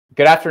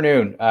Good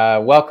afternoon.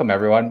 Welcome,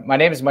 everyone. My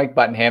name is Mike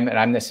Buttonham, and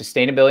I'm the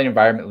Sustainability and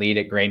Environment Lead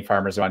at Grain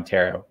Farmers of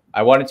Ontario.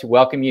 I wanted to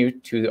welcome you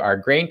to our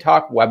Grain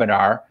Talk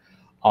webinar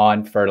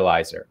on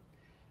fertilizer.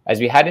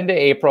 As we head into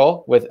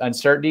April with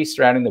uncertainty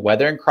surrounding the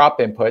weather and crop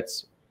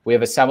inputs, we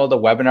have assembled a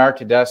webinar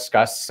to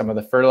discuss some of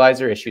the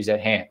fertilizer issues at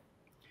hand.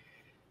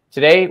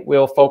 Today,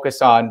 we'll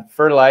focus on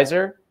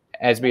fertilizer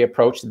as we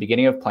approach the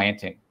beginning of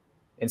planting.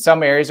 In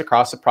some areas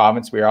across the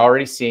province, we are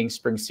already seeing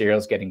spring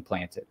cereals getting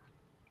planted.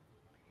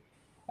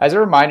 As a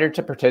reminder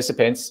to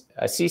participants,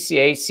 a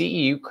CCA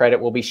CEU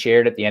credit will be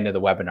shared at the end of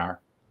the webinar.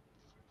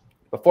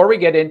 Before we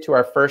get into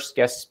our first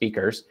guest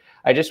speakers,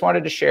 I just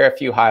wanted to share a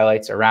few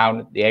highlights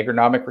around the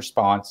agronomic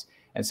response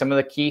and some of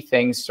the key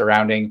things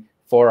surrounding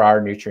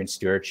 4R nutrient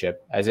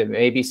stewardship, as it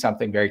may be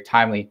something very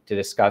timely to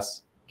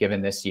discuss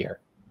given this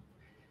year.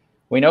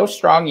 We know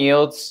strong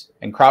yields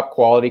and crop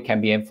quality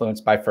can be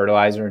influenced by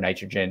fertilizer and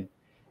nitrogen,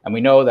 and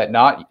we know that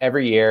not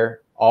every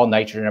year all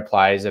nitrogen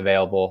applied is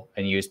available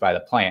and used by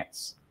the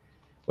plants.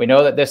 We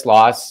know that this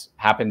loss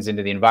happens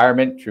into the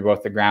environment through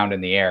both the ground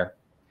and the air.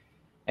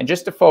 And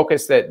just to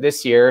focus that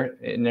this year,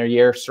 in a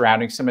year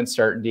surrounding some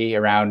uncertainty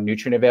around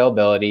nutrient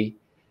availability,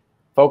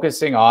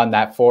 focusing on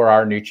that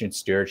 4R nutrient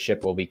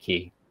stewardship will be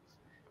key.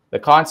 The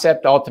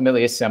concept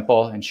ultimately is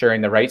simple,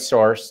 ensuring the right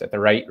source at the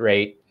right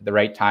rate, at the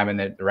right time, and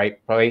the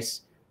right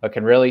place, but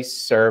can really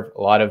serve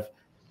a lot of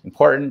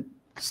important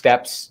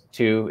steps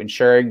to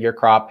ensuring your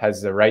crop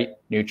has the right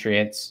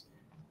nutrients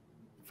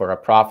for a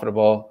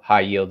profitable,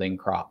 high-yielding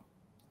crop.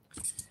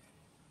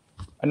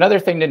 Another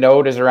thing to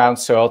note is around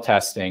soil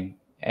testing.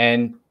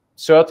 And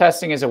soil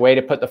testing is a way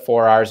to put the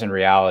 4Rs in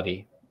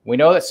reality. We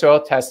know that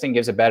soil testing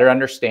gives a better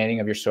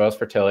understanding of your soil's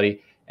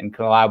fertility and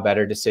can allow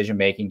better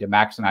decision-making to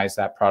maximize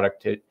that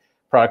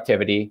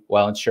productivity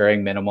while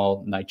ensuring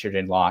minimal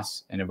nitrogen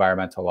loss and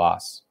environmental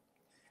loss.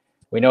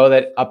 We know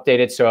that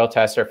updated soil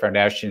tests are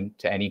foundation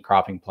to any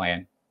cropping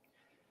plan.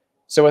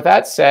 So with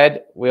that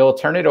said, we'll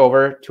turn it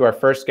over to our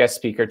first guest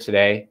speaker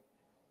today,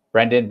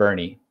 Brendan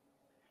Burney.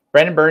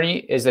 Brendan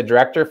Burney is the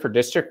Director for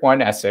District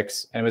 1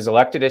 Essex and was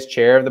elected as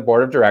Chair of the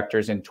Board of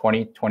Directors in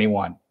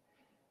 2021.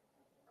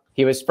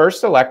 He was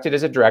first elected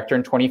as a director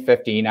in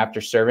 2015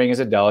 after serving as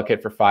a delegate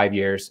for 5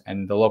 years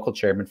and the local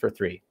chairman for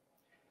 3.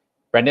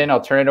 Brendan, I'll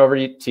turn it over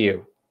to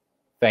you.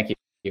 Thank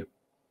you.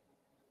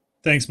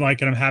 Thanks, Mike,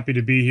 and I'm happy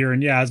to be here.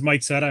 And yeah, as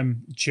Mike said,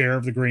 I'm Chair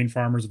of the Grain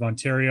Farmers of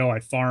Ontario. I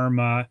farm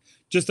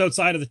just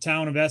outside of the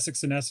town of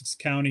Essex in Essex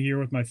County here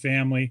with my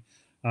family.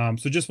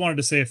 So just wanted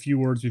to say a few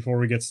words before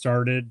we get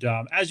started.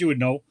 As you would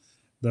know,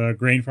 the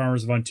Grain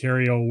Farmers of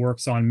Ontario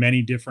works on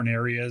many different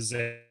areas.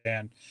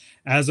 And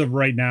as of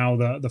right now,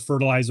 the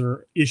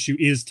fertilizer issue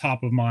is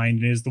top of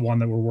mind and is the one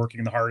that we're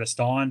working the hardest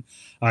on.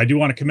 I do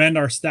want to commend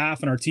our staff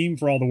and our team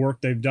for all the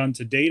work they've done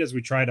to date as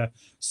we try to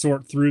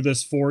sort through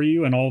this for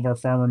you and all of our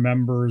farmer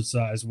members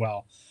as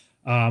well.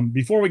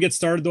 Before we get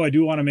started, though, I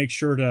do want to make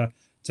sure to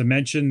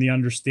mention the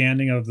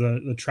understanding of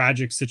the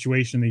tragic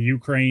situation in the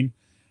Ukraine.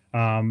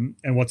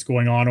 And what's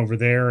going on over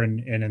there and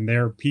in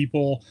their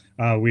people.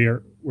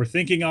 We're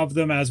thinking of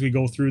them as we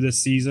go through this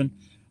season.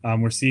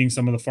 We're seeing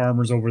some of the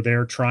farmers over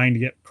there trying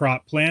to get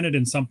crop planted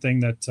in something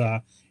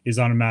that is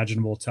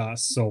unimaginable to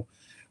us. So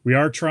we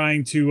are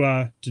trying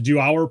to do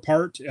our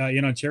part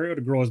in Ontario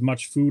to grow as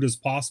much food as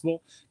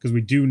possible because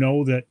we do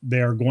know that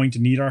they are going to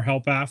need our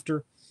help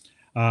after.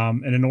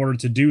 And in order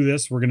to do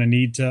this, we're going to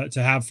need to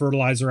have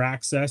fertilizer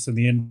access and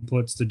the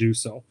inputs to do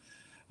so.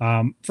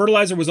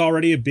 Fertilizer was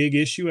already a big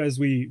issue, as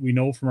we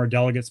know from our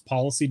delegates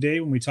policy day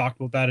when we talked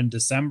about that in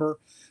December.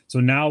 So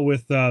now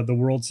with the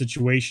world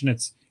situation,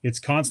 it's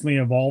constantly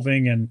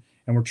evolving, and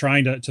we're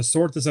trying to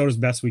sort this out as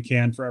best we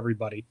can for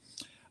everybody.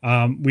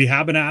 We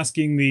have been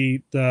asking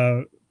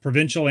the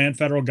provincial and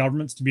federal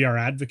governments to be our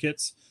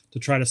advocates to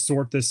try to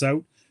sort this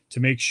out, to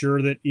make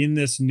sure that in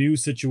this new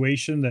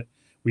situation that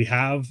we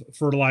have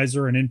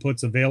fertilizer and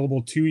inputs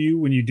available to you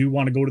when you do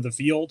want to go to the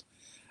field.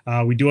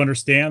 We do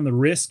understand the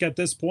risk at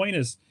this point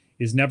is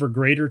never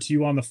greater to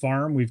you on the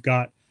farm. We've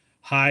got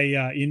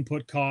high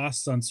input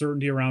costs,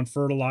 uncertainty around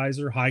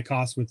fertilizer, high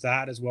costs with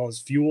that, as well as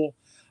fuel,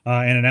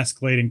 and an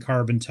escalating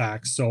carbon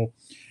tax. So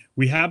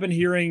we have been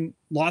hearing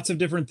lots of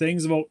different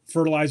things about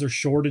fertilizer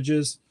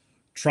shortages,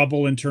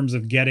 trouble in terms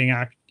of getting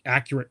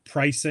accurate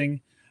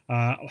pricing,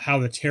 how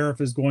the tariff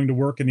is going to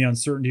work and the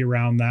uncertainty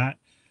around that.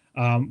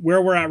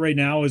 Where we're at right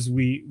now is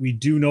we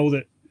do know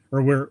that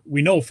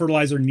we know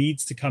fertilizer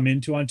needs to come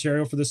into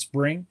Ontario for the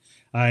spring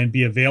and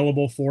be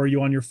available for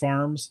you on your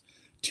farms.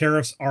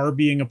 Tariffs are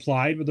being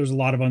applied, but there's a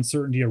lot of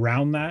uncertainty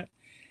around that.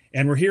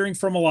 And we're hearing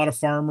from a lot of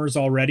farmers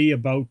already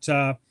about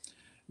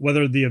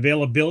whether the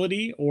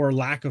availability or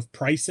lack of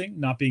pricing,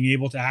 not being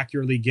able to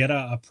accurately get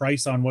a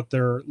price on what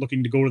they're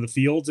looking to go to the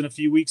fields in a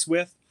few weeks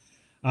with.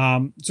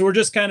 So we're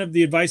just kind of,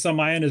 the advice on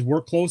my end is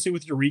work closely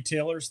with your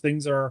retailers.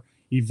 Things are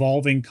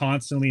evolving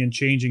constantly and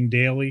changing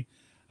daily.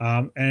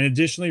 And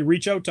additionally,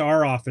 reach out to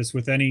our office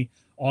with any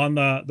on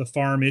the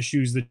farm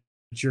issues that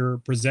you're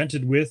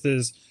presented with.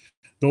 Is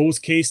those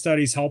case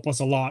studies help us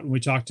a lot when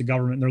we talk to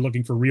government and they're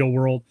looking for real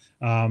world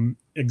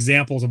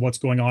examples of what's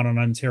going on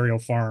Ontario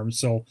farms.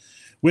 So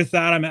with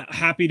that, I'm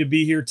happy to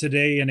be here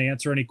today and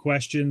answer any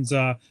questions,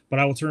 but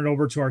I will turn it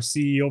over to our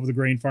CEO of the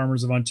Grain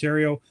Farmers of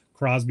Ontario,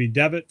 Crosby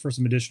Devitt, for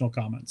some additional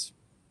comments.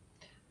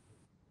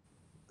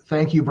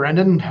 Thank you,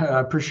 Brendan.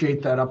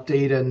 Appreciate that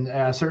update,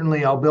 and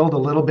certainly I'll build a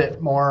little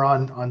bit more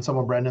on some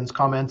of Brendan's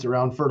comments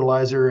around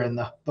fertilizer and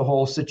the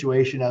whole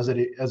situation as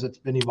it's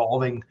been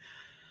evolving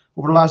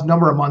over the last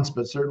number of months,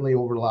 but certainly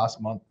over the last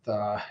month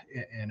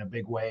in a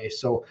big way.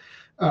 So,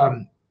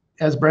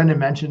 as Brendan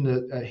mentioned,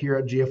 here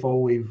at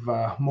GFO, we've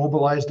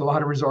mobilized a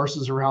lot of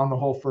resources around the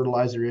whole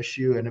fertilizer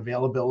issue and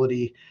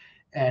availability,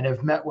 and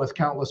have met with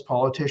countless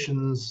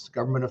politicians,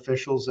 government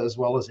officials, as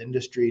well as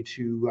industry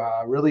to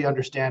really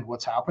understand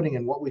what's happening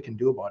and what we can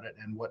do about it,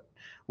 and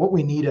what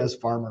we need as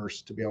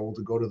farmers to be able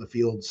to go to the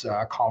fields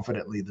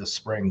confidently this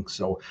spring.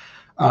 So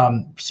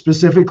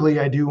specifically,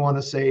 I do want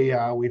to say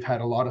we've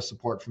had a lot of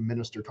support from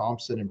Minister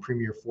Thompson and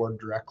Premier Ford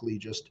directly,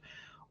 just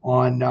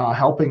on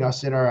helping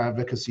us in our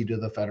advocacy to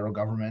the federal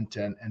government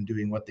and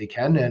doing what they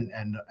can,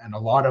 and a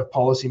lot of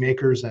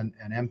policymakers and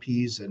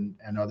MPs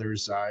and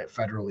others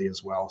federally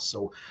as well.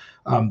 So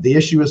the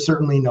issue is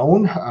certainly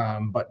known,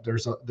 but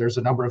there's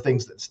a number of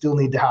things that still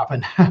need to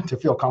happen to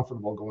feel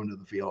comfortable going to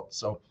the field.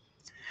 So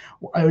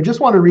I just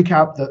want to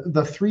recap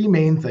the three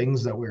main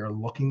things that we're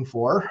looking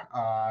for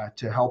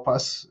to help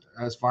us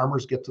as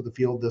farmers get to the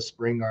field this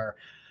spring are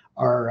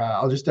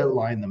I'll just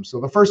outline them.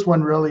 So the first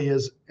one really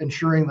is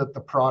ensuring that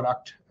the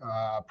product,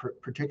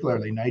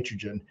 particularly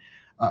nitrogen,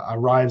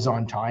 arrives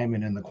on time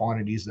and in the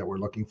quantities that we're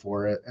looking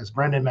for. As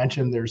Brendan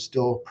mentioned, there's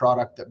still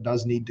product that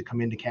does need to come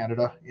into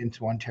Canada,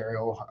 into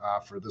Ontario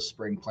for the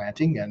spring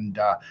planting, and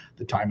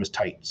the time is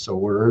tight. So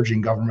we're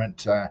urging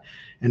government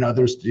and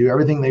others to do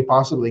everything they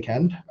possibly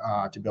can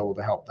to be able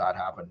to help that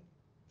happen.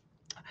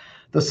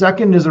 The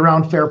second is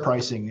around fair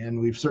pricing, and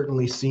we've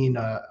certainly seen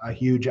a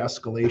huge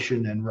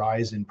escalation and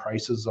rise in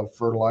prices of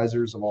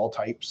fertilizers of all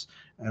types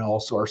and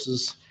all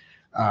sources.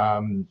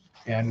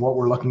 And what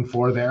we're looking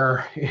for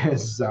there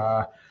is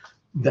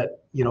that,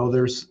 you know,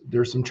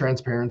 there's some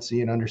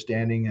transparency and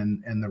understanding,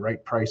 and the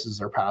right prices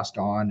are passed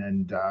on,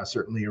 and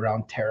certainly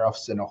around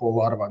tariffs and a whole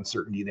lot of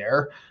uncertainty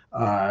there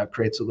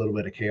creates a little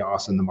bit of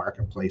chaos in the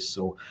marketplace.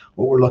 So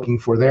what we're looking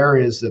for there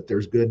is that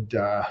there's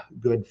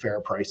good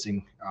fair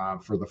pricing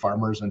for the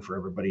farmers and for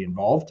everybody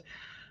involved.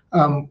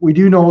 We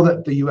do know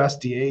that the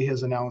USDA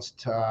has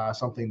announced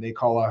something they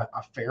call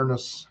a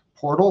fairness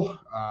portal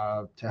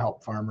to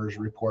help farmers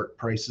report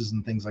prices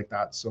and things like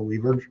that. So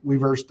we've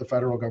urged the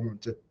federal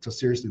government to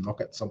seriously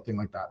look at something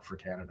like that for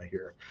Canada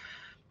here.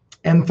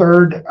 And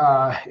third,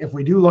 if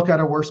we do look at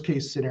a worst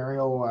case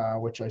scenario,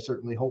 which I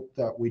certainly hope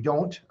that we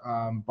don't,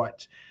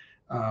 but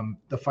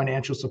the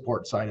financial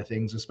support side of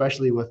things,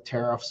 especially with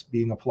tariffs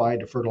being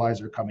applied to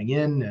fertilizer coming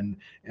in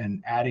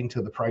and adding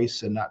to the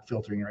price and not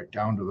filtering right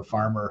down to the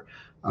farmer.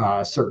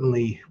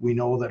 Certainly, we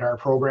know that our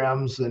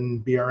programs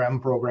and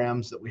BRM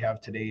programs that we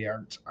have today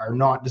are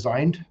not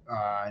designed,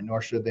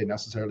 nor should they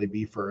necessarily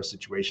be for a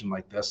situation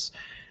like this.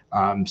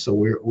 So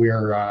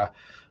we're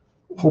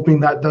hoping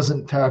that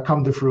doesn't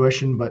come to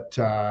fruition, but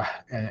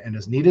and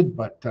is needed.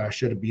 But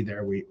should it be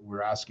there,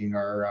 we're asking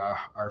our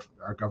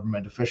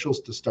government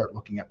officials to start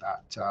looking at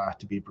that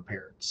to be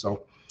prepared.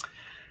 So.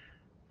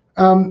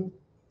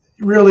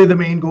 Really, the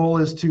main goal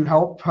is to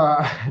help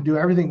do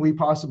everything we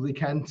possibly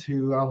can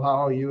to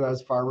allow you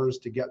as farmers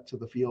to get to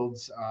the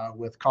fields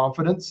with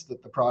confidence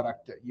that the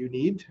product that you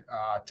need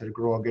to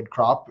grow a good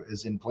crop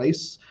is in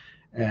place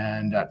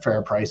and at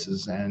fair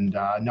prices, and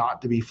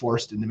not to be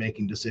forced into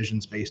making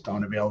decisions based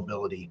on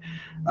availability.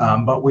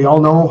 But we all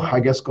know,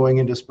 I guess, going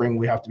into spring,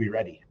 we have to be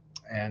ready.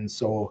 And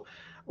so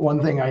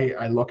one thing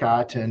I look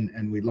at,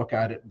 and we look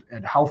at it,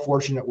 and how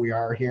fortunate we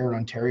are here in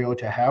Ontario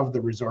to have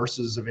the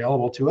resources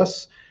available to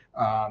us,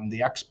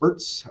 the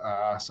experts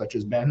such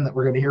as Ben that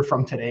we're going to hear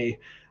from today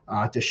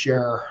to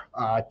share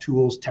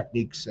tools,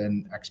 techniques,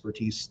 and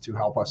expertise to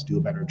help us do a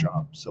better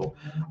job. So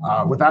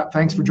with that,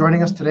 thanks for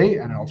joining us today,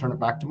 and I'll turn it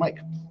back to Mike.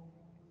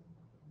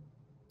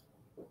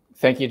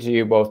 Thank you to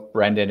you both,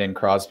 Brendan and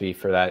Crosby,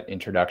 for that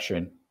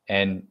introduction.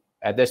 And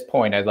at this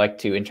point, I'd like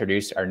to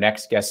introduce our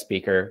next guest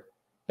speaker,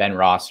 Ben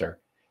Rosser.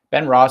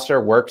 Ben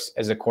Rosser works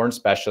as a corn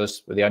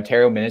specialist with the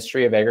Ontario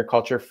Ministry of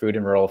Agriculture, Food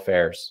and Rural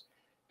Affairs.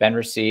 Ben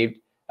received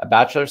a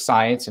Bachelor of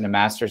Science and a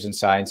Master's in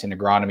Science and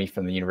Agronomy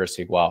from the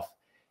University of Guelph.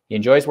 He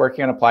enjoys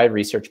working on applied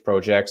research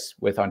projects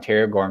with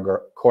Ontario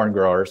corn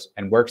growers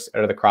and works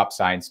out of the Crop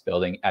Science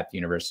Building at the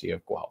University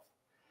of Guelph.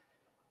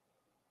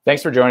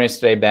 Thanks for joining us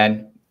today,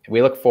 Ben.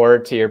 We look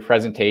forward to your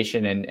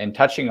presentation and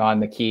touching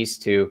on the keys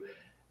to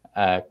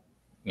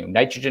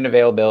nitrogen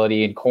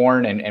availability in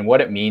corn and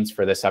what it means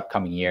for this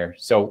upcoming year.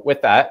 So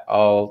with that,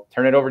 I'll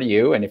turn it over to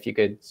you. And if you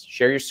could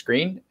share your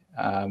screen,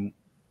 we'll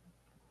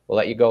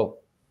let you go.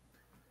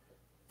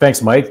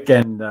 Thanks, Mike,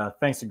 and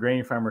thanks to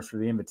Grain Farmers for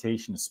the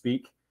invitation to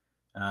speak.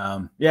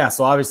 Yeah,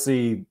 so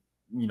obviously,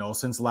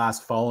 since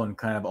last fall and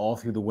kind of all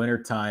through the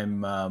winter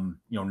time,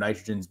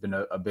 nitrogen's been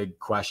a big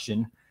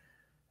question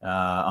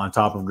on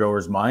top of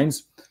growers'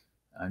 minds.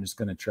 I'm just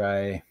going to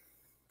try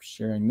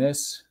sharing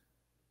this.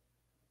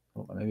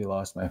 Oh, I maybe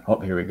lost my, oh,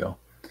 here we go.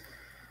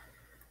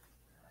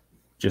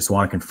 Just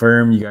want to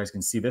confirm you guys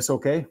can see this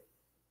okay?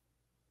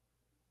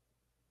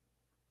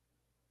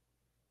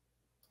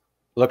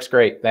 Looks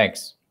great.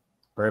 Thanks.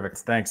 Perfect.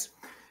 Thanks.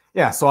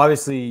 Yeah. So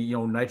obviously,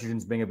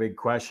 nitrogen's been a big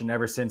question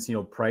ever since,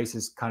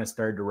 prices kind of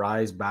started to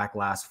rise back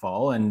last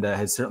fall, and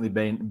has certainly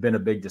been a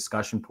big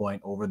discussion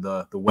point over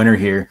the winter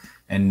here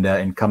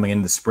and coming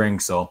into the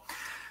spring. So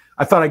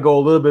I thought I'd go a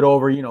little bit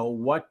over,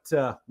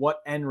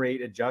 what N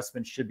rate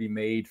adjustments should be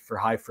made for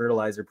high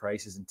fertilizer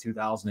prices in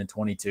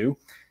 2022.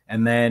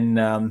 And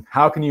then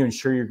how can you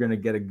ensure you're going to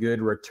get a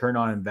good return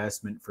on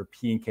investment for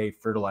P&K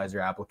fertilizer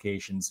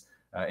applications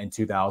in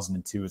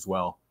 2002 as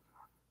well.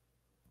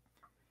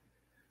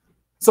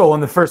 So on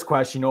the first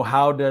question,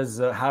 how does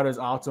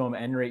optimum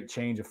N rate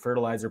change of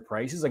fertilizer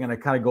prices? I'm going to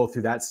kind of go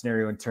through that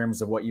scenario in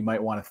terms of what you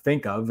might want to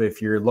think of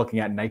if you're looking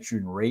at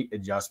nitrogen rate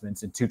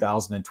adjustments in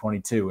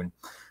 2022. And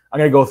I'm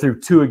going to go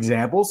through two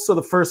examples. So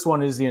the first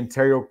one is the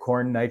Ontario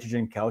Corn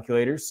Nitrogen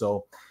Calculator.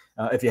 So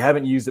if you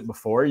haven't used it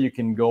before, you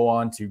can go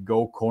on to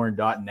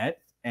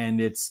gocorn.net,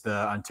 and it's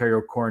the Ontario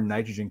Corn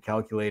Nitrogen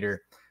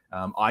Calculator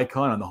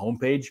icon on the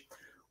homepage.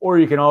 Or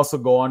you can also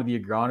go on to the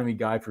agronomy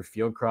guide for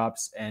field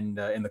crops, and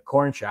in the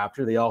corn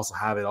chapter, they also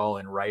have it all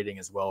in writing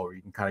as well, where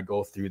you can kind of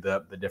go through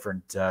the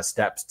different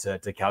steps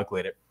to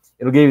calculate it.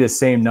 It'll give you the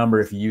same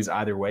number if you use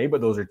either way, but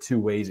those are two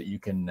ways that you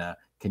can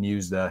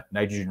use the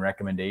nitrogen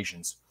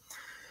recommendations.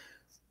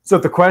 So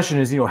if the question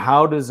is,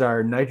 how does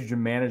our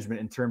nitrogen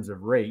management in terms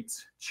of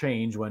rates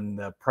change when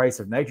the price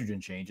of nitrogen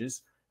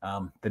changes?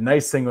 The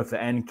nice thing with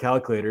the N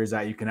calculator is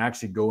that you can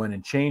actually go in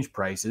and change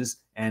prices,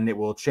 and it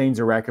will change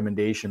the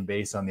recommendation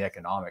based on the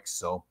economics.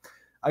 So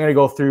I'm going to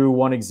go through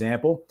one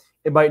example.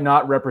 It might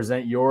not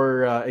represent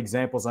your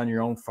examples on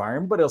your own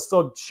farm, but it'll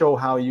still show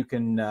how you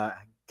can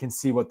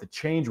see what the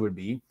change would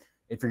be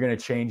if you're going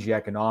to change the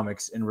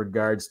economics in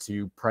regards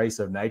to price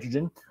of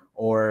nitrogen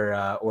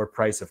or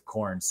price of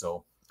corn.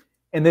 So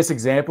in this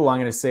example, I'm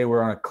going to say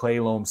we're on a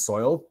clay loam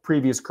soil.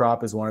 Previous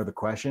crop is one of the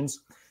questions.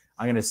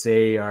 I'm going to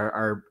say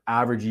our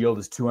average yield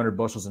is 200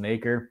 bushels an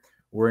acre.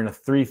 We're in a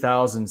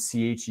 3,000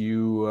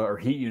 CHU or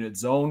heat unit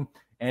zone,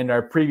 and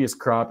our previous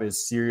crop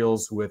is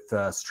cereals with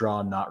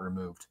straw not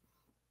removed.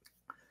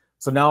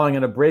 So now I'm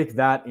going to break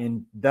that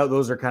in.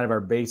 Those are kind of our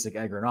basic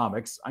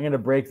agronomics. I'm going to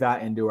break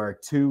that into our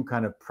two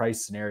kind of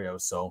price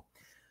scenarios. So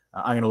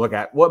I'm going to look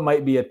at what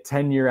might be a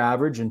 10-year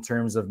average in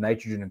terms of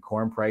nitrogen and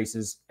corn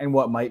prices, and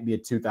what might be a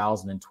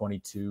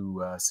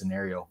 2022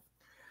 scenario.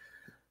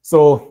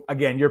 So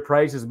again, your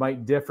prices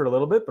might differ a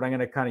little bit, but I'm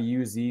going to kind of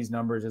use these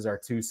numbers as our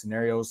two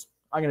scenarios.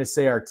 I'm going to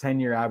say our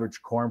 10-year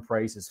average corn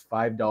price is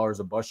 $5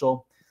 a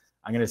bushel.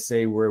 I'm going to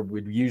say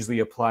we'd usually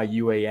apply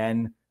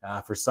UAN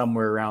for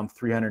somewhere around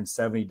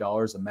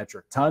 $370 a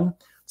metric ton.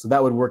 So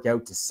that would work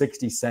out to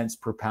 60 cents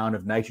per pound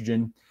of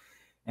nitrogen.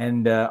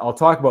 And I'll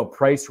talk about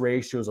price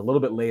ratios a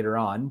little bit later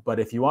on, but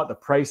if you want the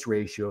price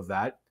ratio of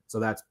that, so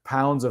that's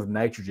pounds of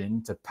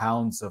nitrogen to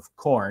pounds of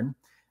corn,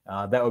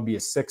 that would be a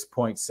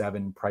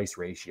 6.7 price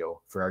ratio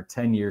for our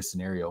 10-year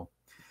scenario.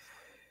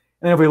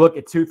 And if we look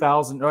at so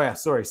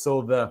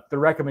the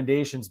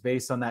recommendations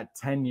based on that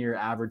 10-year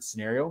average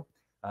scenario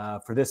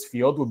for this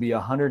field would be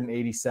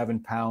 187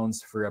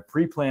 pounds for a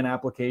pre-plant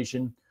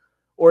application.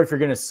 Or if you're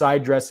going to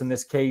side dress in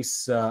this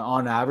case,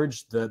 on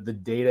average, the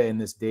data in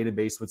this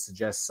database would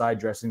suggest side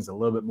dressing is a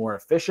little bit more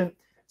efficient.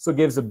 So it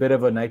gives a bit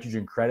of a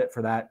nitrogen credit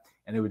for that.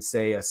 And it would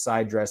say a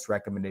side dress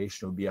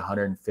recommendation would be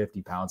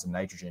 150 pounds of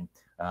nitrogen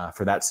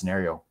for that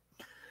scenario.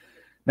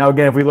 Now,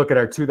 again, if we look at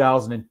our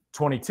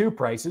 2022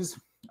 prices,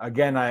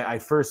 again, I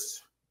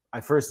first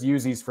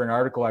used these for an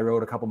article I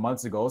wrote a couple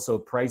months ago. So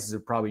prices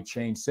have probably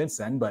changed since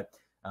then, but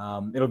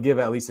it'll give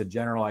at least a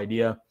general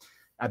idea.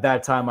 At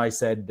that time, I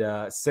said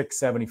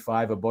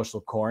 $6.75 a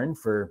bushel corn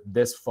for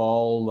this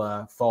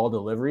fall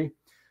delivery.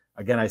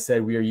 Again, I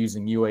said we are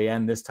using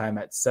UAN this time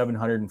at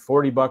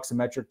 $740 a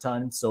metric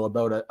ton, so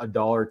about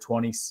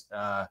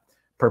 $1.20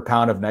 per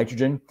pound of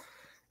nitrogen.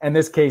 In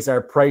this case,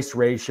 our price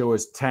ratio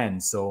is 10.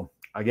 So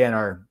again,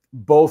 our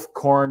both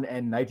corn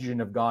and nitrogen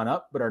have gone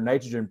up, but our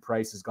nitrogen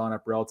price has gone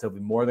up relatively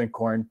more than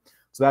corn.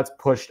 So that's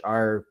pushed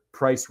our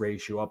price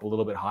ratio up a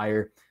little bit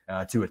higher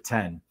to a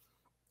 10.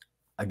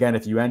 Again,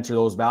 if you enter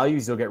those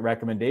values, you'll get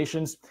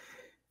recommendations.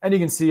 And you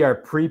can see our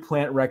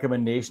pre-plant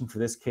recommendation for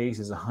this case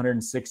is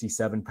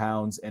 167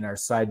 pounds and our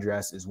side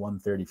dress is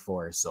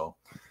 134. So,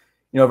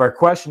 if our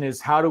question is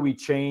how do we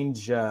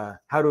change,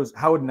 how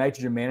would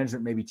nitrogen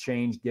management maybe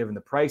change given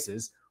the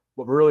prices?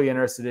 What we're really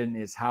interested in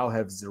is how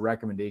has the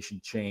recommendation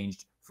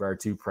changed for our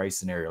two price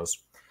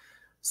scenarios.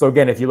 So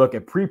again, if you look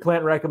at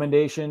pre-plant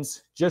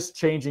recommendations, just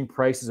changing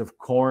prices of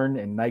corn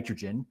and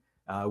nitrogen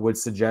would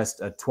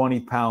suggest a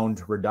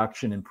 20-pound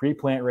reduction in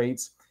pre-plant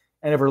rates.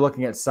 And if we're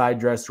looking at side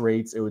dress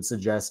rates, it would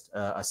suggest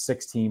a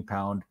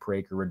 16-pound per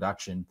acre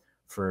reduction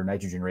for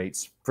nitrogen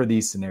rates for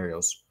these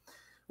scenarios,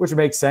 which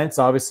makes sense.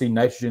 Obviously,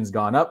 nitrogen's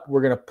gone up.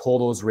 We're going to pull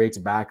those rates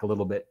back a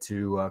little bit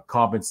to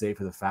compensate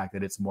for the fact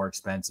that it's more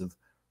expensive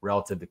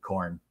relative to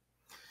corn.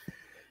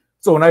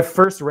 So when I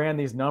first ran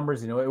these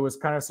numbers, it was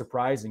kind of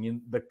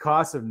surprising. The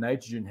cost of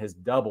nitrogen has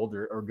doubled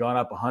or gone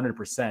up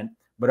 100%,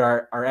 but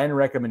our end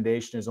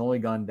recommendation has only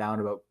gone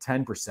down about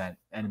 10%.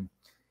 And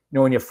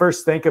when you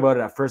first think about it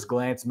at first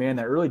glance, man,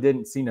 that really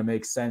didn't seem to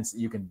make sense that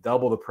you can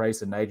double the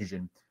price of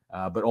nitrogen,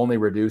 but only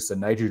reduce the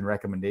nitrogen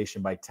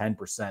recommendation by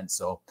 10%.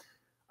 So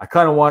I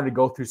kind of wanted to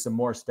go through some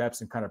more steps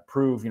and kind of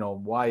prove,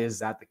 why is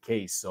that the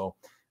case? So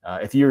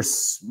if you're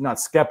not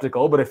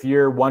skeptical, but if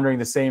you're wondering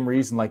the same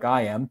reason like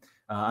I am,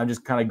 I'm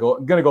just kind of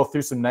going to go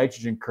through some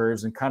nitrogen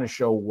curves and kind of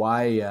show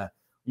why,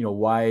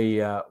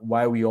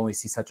 why we only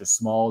see such a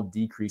small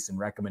decrease in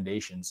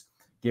recommendations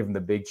given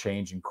the big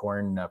change in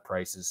corn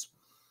prices.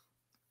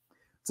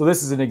 So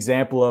this is an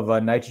example of a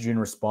nitrogen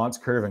response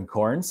curve in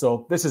corn.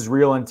 So this is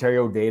real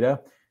Ontario data.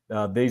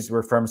 These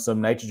were from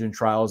some nitrogen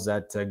trials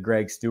that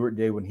Greg Stewart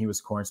did when he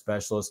was corn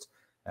specialist,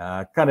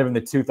 kind of in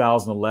the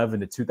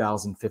 2011 to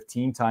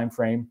 2015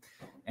 timeframe.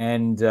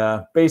 And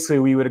basically,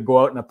 we would go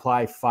out and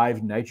apply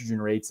 5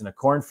 nitrogen rates in a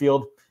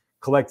cornfield,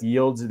 collect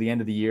yields at the end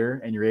of the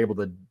year, and you're able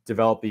to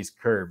develop these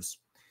curves.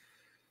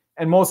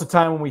 And most of the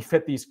time when we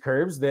fit these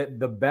curves,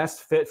 the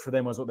best fit for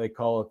them was what they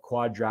call a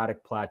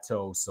quadratic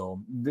plateau.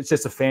 So it's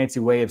just a fancy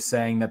way of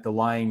saying that the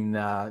line,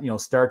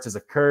 starts as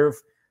a curve,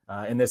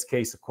 in this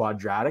case, a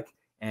quadratic.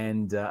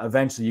 And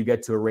eventually you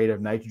get to a rate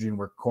of nitrogen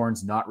where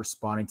corn's not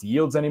responding to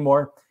yields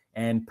anymore.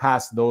 And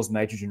past those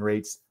nitrogen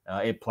rates,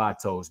 it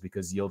plateaus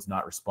because yield's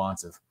not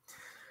responsive.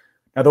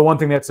 Now, the one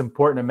thing that's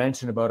important to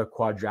mention about a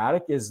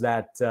quadratic is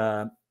that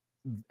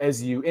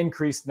as you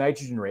increase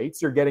nitrogen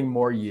rates, you're getting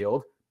more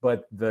yield,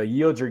 but the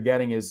yield you're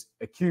getting is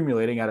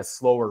accumulating at a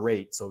slower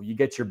rate. So you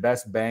get your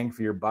best bang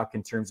for your buck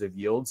in terms of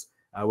yields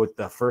with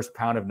the first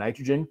pound of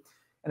nitrogen.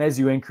 And as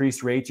you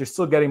increase rates, you're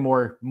still getting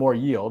more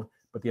yield,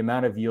 but the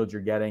amount of yield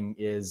you're getting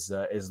is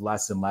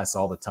less and less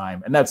all the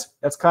time. And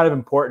that's kind of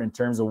important in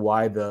terms of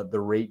why the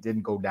rate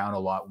didn't go down a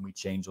lot when we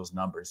change those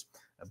numbers.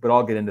 But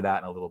I'll get into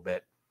that in a little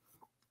bit.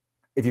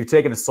 If you've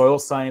taken a soil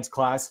science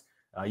class,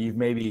 you've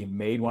maybe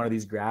made one of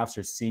these graphs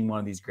or seen one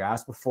of these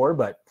graphs before.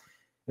 But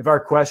if our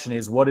question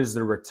is, what is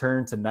the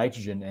return to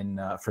nitrogen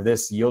for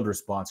this yield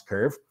response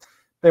curve,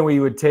 then we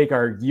would take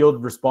our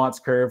yield response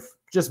curve,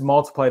 just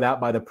multiply that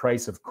by the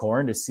price of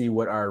corn to see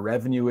what our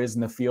revenue is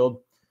in the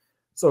field.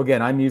 So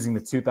again, I'm using the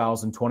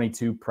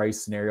 2022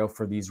 price scenario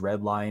for these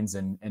red lines,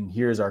 and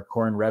here's our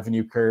corn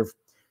revenue curve.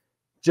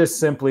 Just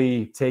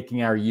simply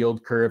taking our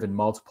yield curve and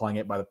multiplying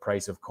it by the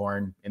price of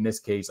corn. In this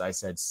case, I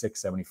said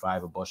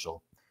 $6.75 a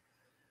bushel.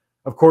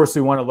 Of course,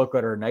 we want to look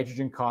at our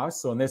nitrogen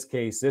costs. So in this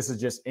case, this is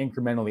just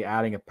incrementally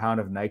adding a pound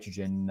of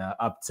nitrogen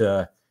up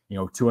to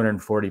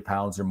 240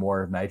 pounds or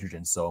more of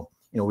nitrogen. So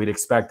we'd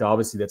expect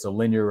obviously that's a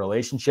linear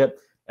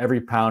relationship.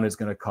 Every pound is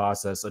going to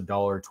cost us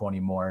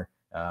 $1.20 more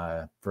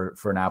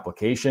for an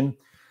application.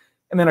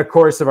 And then, of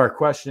course, if our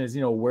question is,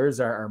 where's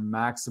our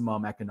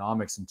maximum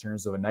economics in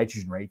terms of a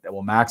nitrogen rate that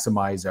will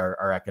maximize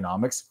our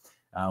economics,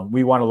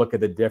 we want to look at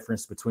the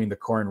difference between the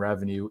corn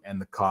revenue and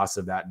the cost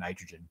of that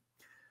nitrogen.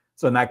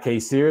 So in that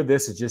case here,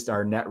 this is just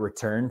our net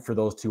return for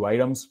those two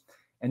items.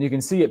 And you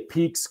can see it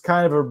peaks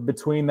kind of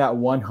between that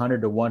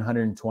 100 to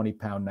 120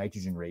 pound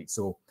nitrogen rate.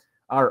 So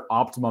our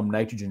optimum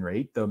nitrogen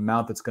rate, the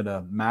amount that's going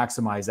to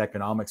maximize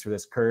economics for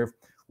this curve,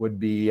 would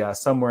be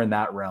somewhere in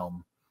that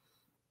realm.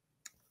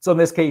 So in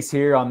this case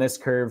here on this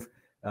curve,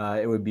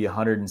 it would be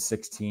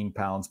 116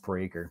 pounds per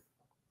acre.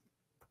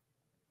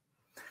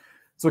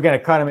 So again,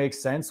 it kind of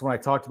makes sense when I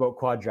talked about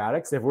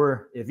quadratics.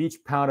 If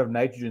each pound of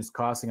nitrogen is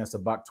costing us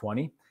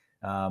 $1.20,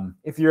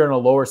 if you're in a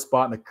lower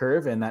spot in the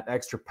curve and that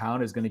extra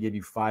pound is going to give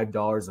you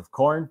 $5 of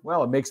corn,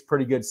 well, it makes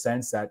pretty good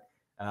sense that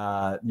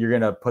you're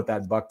going to put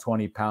that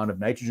 $1.20 pound of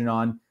nitrogen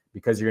on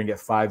because you're going to get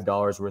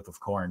 $5 worth of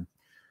corn.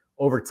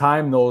 Over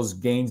time, those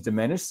gains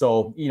diminish.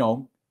 So,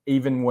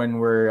 even when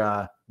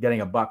we're getting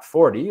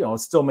 $1.40, it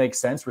still makes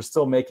sense. We're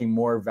still making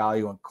more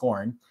value on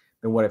corn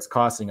than what it's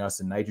costing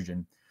us in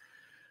nitrogen.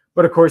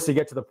 But of course, you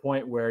get to the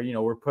point where,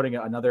 we're putting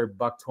another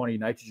 $1.20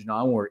 nitrogen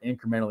on, we're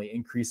incrementally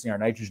increasing our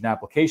nitrogen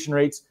application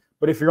rates.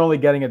 But if you're only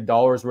getting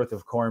 $1 worth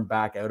of corn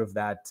back out of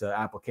that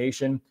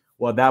application,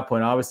 well, at that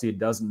point, obviously, it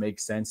doesn't make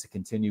sense to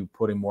continue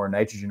putting more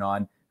nitrogen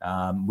on.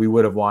 We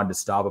would have wanted to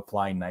stop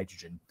applying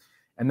nitrogen.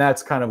 And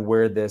that's kind of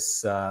where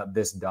this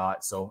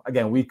dot. So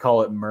again, we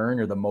call it MERN,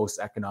 or the most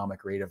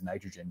economic rate of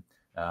nitrogen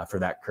for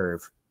that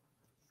curve.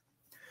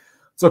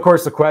 So of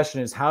course, the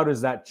question is, how does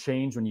that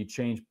change when you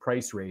change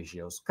price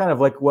ratios? Kind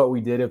of like what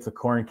we did with the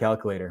corn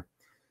calculator.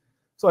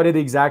 So I did the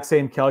exact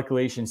same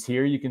calculations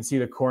here. You can see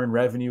the corn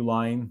revenue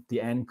line,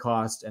 the end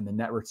cost, and the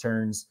net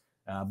returns,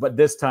 but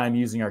this time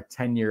using our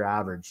 10-year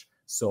average.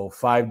 So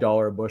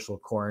 $5 a bushel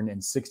corn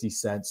and 60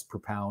 cents per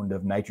pound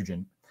of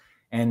nitrogen.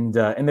 And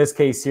in this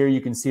case here,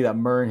 you can see that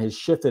MERN has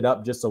shifted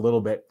up just a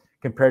little bit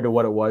compared to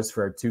what it was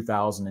for our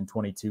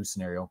 2022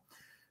 scenario.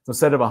 So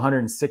instead of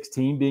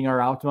 116 being our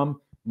optimum,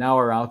 now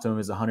our optimum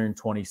is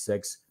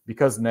 126.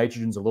 Because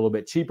nitrogen's a little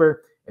bit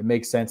cheaper, it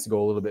makes sense to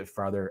go a little bit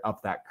farther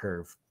up that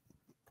curve.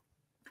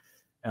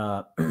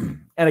 And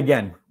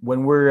again,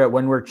 when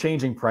we're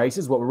changing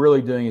prices, what we're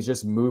really doing is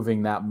just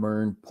moving that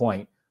MERN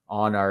point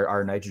on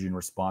our nitrogen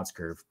response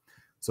curve.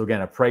 So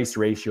again, a price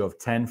ratio of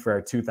 10 for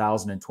our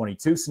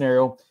 2022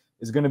 scenario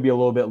is going to be a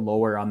little bit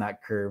lower on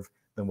that curve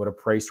than what a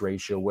price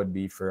ratio would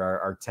be for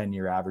our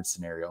 10-year average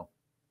scenario.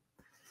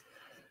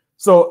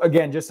 So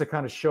again, just to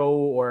kind of show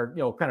or,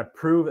 kind of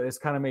prove that this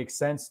kind of makes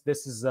sense,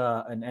 this is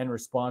an end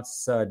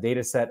response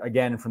data set,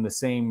 again, from the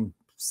same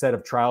set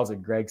of trials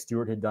that Greg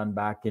Stewart had done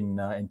back in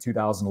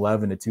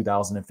 2011 to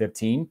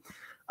 2015.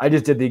 I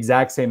just did the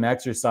exact same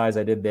exercise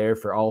I did there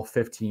for all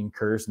 15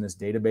 curves in this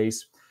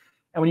database.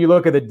 And when you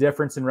look at the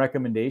difference in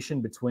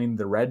recommendation between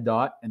the red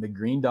dot and the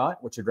green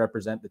dot, which would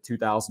represent the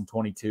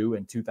 2022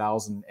 and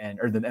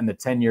the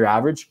 10-year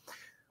average,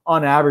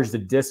 on average, the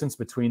distance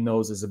between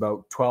those is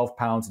about 12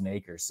 pounds an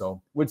acre.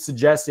 So would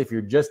suggest if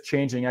you're just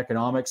changing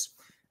economics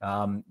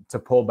to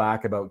pull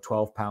back about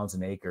 12 pounds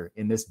an acre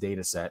in this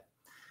data set.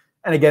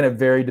 And again, it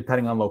varied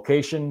depending on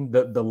location.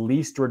 The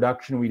least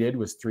reduction we did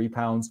was 3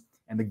 pounds,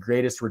 and the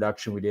greatest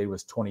reduction we did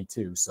was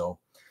 22. So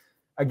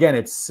again,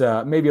 it's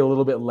maybe a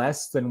little bit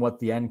less than what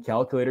the end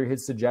calculator had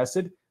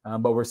suggested,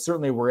 but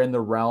we're in the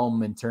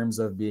realm in terms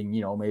of being,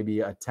 maybe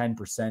a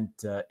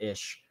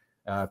 10%-ish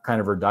kind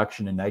of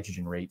reduction in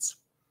nitrogen rates.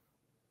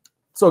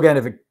 So again,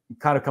 if it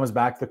kind of comes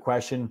back to the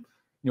question,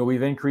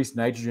 we've increased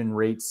nitrogen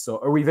rates,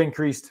 or we've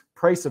increased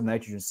price of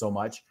nitrogen so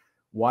much,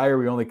 why are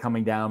we only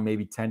coming down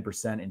maybe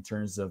 10% in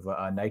terms of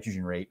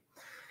nitrogen rate?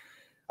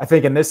 I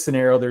think in this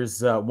scenario,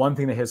 there's one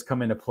thing that has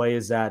come into play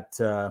is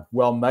that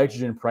while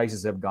nitrogen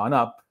prices have gone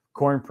up,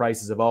 corn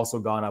prices have also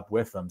gone up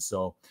with them.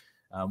 So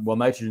while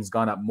nitrogen's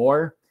gone up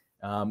more,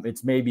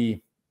 it's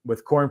maybe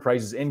with corn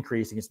prices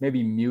increasing, it's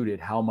maybe muted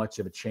how much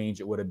of a change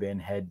it would have been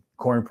had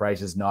corn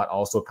prices not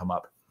also come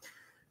up.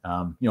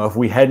 If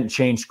we hadn't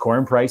changed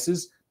corn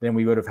prices, then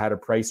we would have had a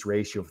price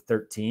ratio of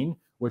 13,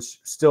 which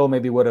still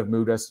maybe would have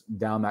moved us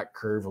down that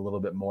curve a little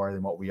bit more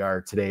than what we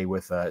are today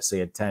with, say,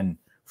 a 10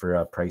 for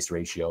a price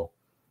ratio.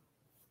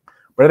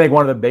 But I think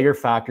one of the bigger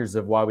factors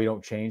of why we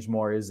don't change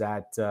more is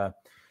that,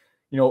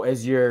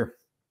 as you're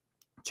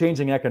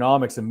changing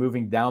economics and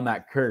moving down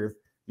that curve,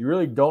 you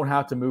really don't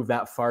have to move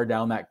that far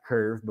down that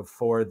curve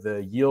before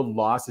the yield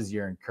losses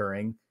you're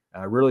incurring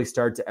really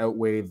start to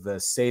outweigh the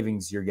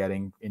savings you're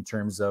getting in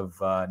terms of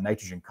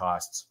nitrogen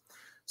costs.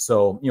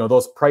 So,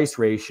 those price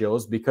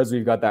ratios, because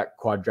we've got that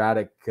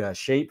quadratic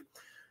shape,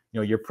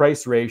 your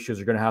price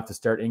ratios are going to have to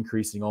start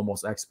increasing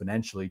almost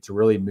exponentially to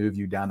really move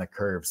you down the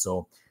curve.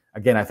 So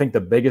again, I think the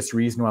biggest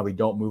reason why we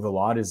don't move a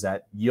lot is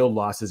that yield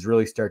losses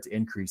really start to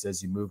increase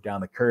as you move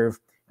down the curve.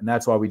 And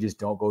that's why we just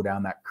don't go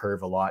down that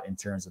curve a lot in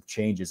terms of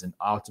changes in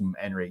optimum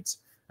end rates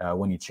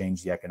when you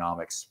change the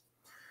economics.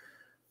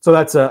 So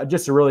that's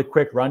just a really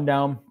quick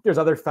rundown. There's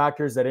other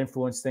factors that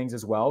influence things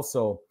as well.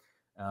 So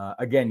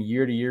again,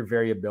 year-to-year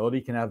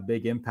variability can have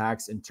big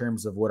impacts in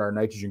terms of what our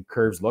nitrogen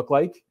curves look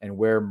like and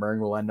where MERN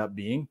will end up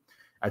being.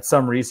 At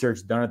some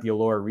research done at the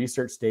Aurora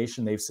Research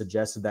Station, they've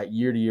suggested that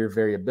year-to-year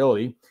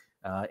variability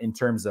in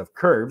terms of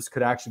curves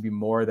could actually be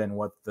more than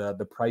what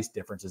the price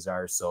differences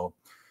are. So,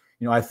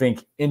 I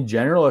think in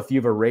general, if you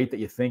have a rate that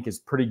you think is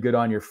pretty good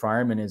on your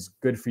farm and is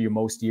good for you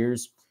most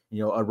years,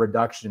 a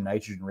reduction in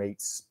nitrogen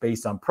rates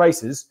based on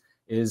prices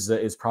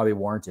is probably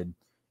warranted.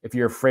 If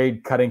you're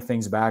afraid cutting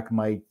things back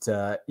might,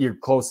 you're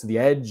close to the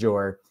edge,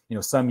 or,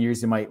 some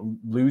years you might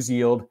lose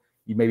yield,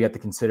 you maybe have to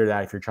consider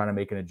that if you're trying to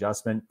make an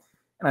adjustment.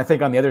 And I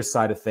think on the other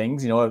side of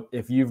things,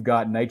 if you've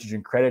got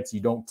nitrogen credits you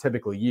don't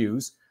typically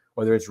use,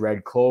 whether it's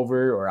red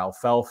clover or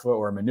alfalfa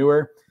or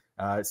manure,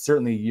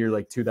 certainly a year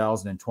like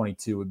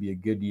 2022 would be a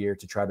good year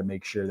to try to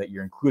make sure that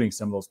you're including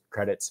some of those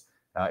credits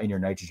in your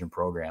nitrogen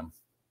program.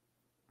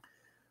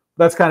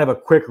 That's kind of a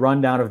quick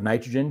rundown of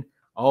nitrogen.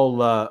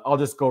 I'll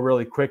just go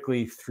really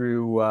quickly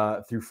through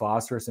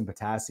phosphorus and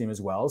potassium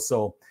as well.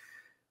 So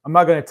I'm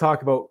not going to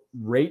talk about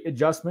rate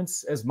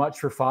adjustments as much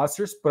for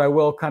phosphorus, but I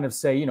will kind of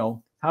say,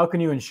 how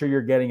can you ensure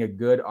you're getting a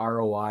good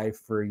ROI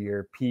for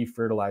your pea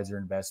fertilizer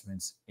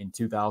investments in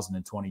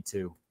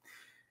 2022?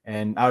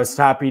 And I was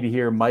happy to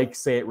hear Mike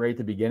say it right at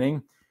the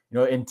beginning.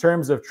 In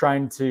terms of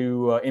trying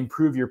to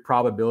improve your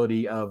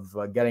probability of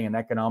getting an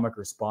economic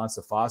response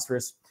to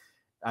phosphorus,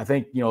 I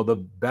think,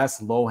 the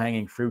best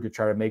low-hanging fruit to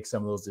try to make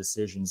some of those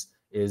decisions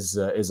is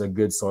a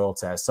good soil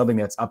test, something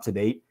that's up to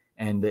date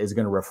and is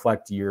going to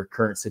reflect your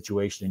current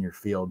situation in your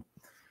field.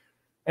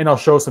 And I'll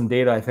show some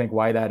data, I think,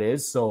 why that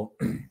is. So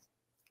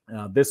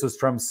this was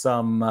from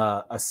some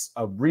a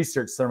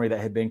research summary that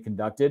had been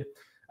conducted,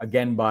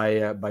 again,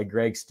 by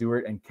Greg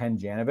Stewart and Ken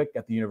Janovic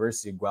at the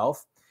University of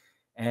Guelph.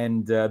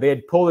 And they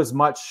had pulled as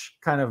much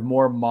kind of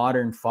more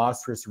modern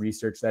phosphorus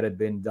research that had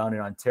been done in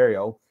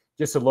Ontario,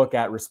 just to look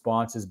at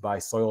responses by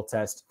soil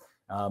test,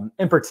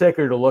 in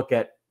particular to look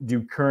at,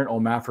 do current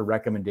OMAFRA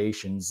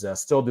recommendations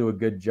still do a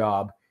good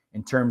job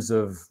in terms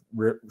of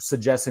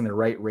suggesting the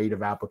right rate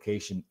of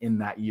application in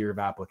that year of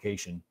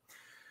application.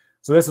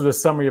 So this was a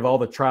summary of all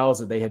the trials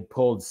that they had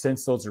pulled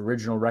since those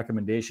original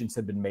recommendations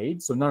had been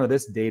made. So none of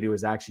this data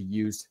was actually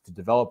used to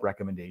develop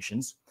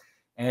recommendations.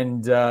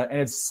 And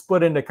it's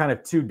split into kind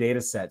of two data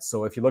sets.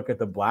 So if you look at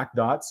the black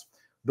dots,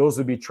 those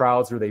would be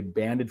trials where they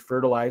banded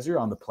fertilizer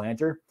on the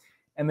planter.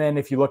 And then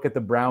if you look at the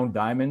brown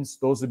diamonds,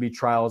 those would be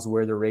trials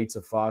where the rates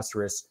of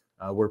phosphorus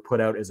were put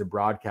out as a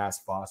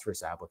broadcast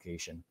phosphorus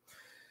application.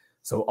 So this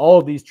So all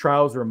of these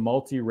trials are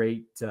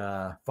multi-rate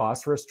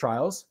phosphorus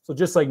trials. So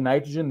just like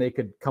nitrogen, they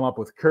could come up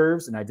with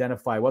curves and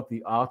identify what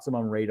the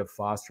optimum rate of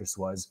phosphorus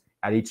was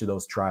at each of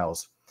those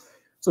trials.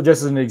 So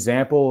just as an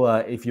example,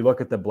 if you look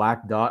at the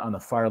black dot on the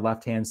far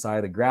left-hand side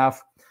of the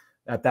graph,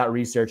 at that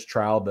research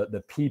trial,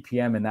 the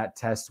ppm in that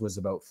test was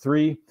about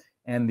 3,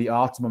 and the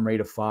optimum rate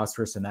of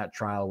phosphorus in that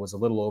trial was a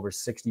little over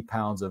 60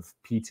 pounds of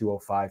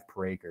P2O5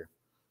 per acre.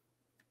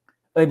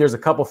 I think there's a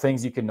couple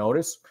things you can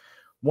notice.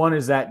 One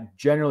is that,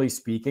 generally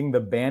speaking, the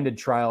banded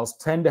trials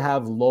tend to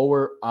have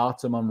lower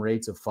optimum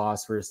rates of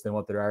phosphorus than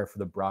what there are for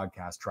the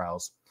broadcast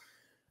trials.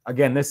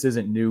 Again, this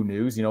isn't new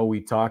news. You know, we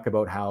talk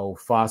about how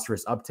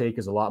phosphorus uptake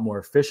is a lot more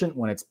efficient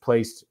when it's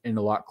placed in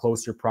a lot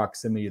closer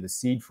proximity to the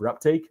seed for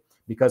uptake,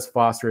 because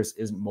phosphorus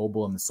isn't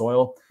mobile in the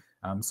soil.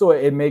 So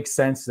it makes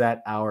sense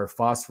that our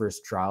phosphorus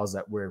trials,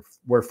 that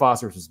where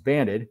phosphorus is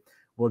banded,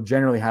 will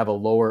generally have a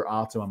lower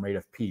optimum rate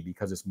of P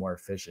because it's more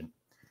efficient.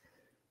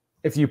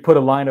 If you put a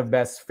line of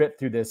best fit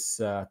through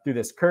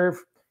this curve,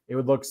 it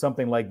would look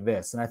something like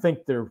this. And I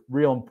think the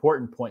real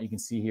important point you can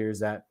see here is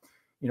that,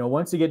 you know,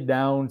 once you get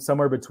down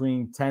somewhere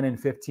between 10 and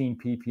 15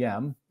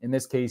 ppm, in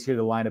this case here,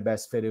 the line of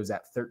best fit, it was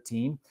at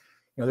 13. You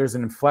know, there's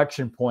an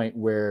inflection point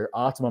where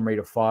optimum rate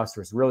of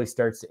phosphorus really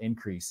starts to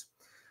increase.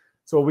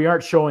 So we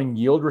aren't showing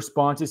yield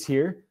responses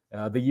here.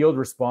 The yield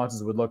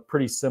responses would look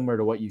pretty similar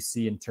to what you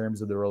see in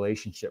terms of the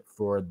relationship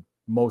for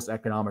most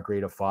economic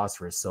rate of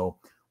phosphorus. So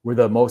where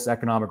the most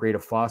economic rate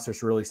of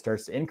phosphorus really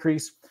starts to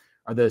increase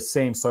are the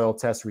same soil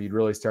tests where you'd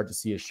really start to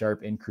see a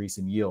sharp increase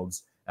in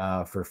yields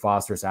for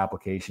phosphorus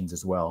applications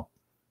as well.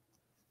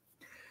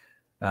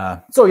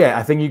 So yeah,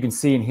 I think you can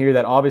see in here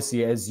that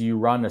obviously as you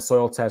run a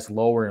soil test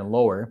lower and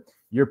lower,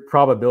 your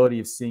probability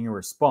of seeing a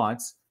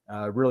response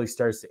really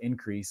starts to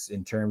increase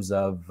in terms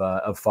of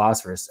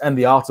phosphorus, and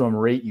the optimum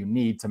rate you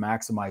need to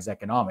maximize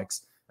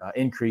economics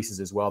increases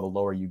as well the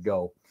lower you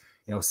go.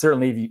 You know,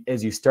 certainly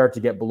as you start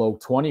to get below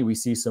 20, we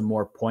see some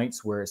more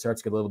points where it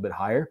starts to get a little bit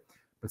higher.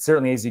 But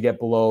certainly as you get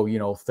below, you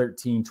know,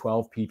 13,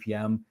 12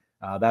 ppm,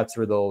 that's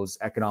where those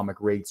economic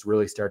rates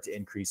really start to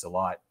increase a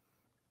lot.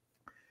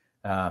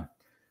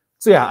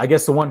 So yeah, I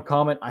guess the one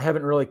comment I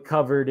haven't really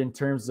covered in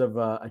terms of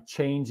a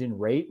change in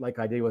rate like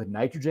I did with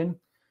nitrogen.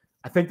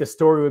 I think the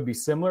story would be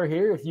similar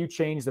here. If you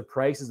change the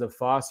prices of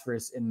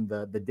phosphorus in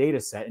the data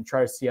set and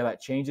try to see how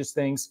that changes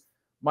things,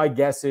 my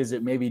guess is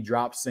it maybe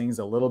drops things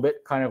a little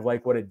bit, kind of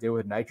like what it did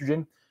with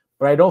nitrogen.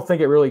 But I don't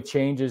think it really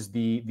changes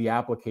the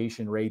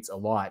application rates a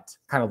lot,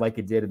 kind of like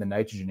it did in the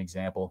nitrogen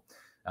example.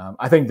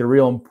 I think the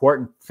real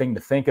important thing to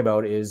think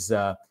about is,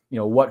 you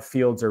know, what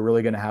fields are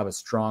really going to have a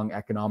strong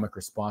economic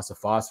response to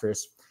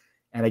phosphorus.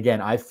 And again,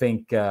 I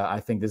think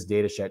this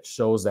data set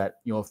shows that,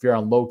 you know, if you're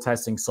on low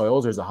testing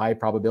soils, there's a high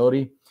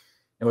probability.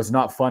 It was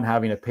not fun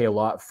having to pay a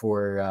lot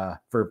for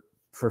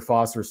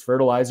phosphorus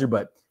fertilizer,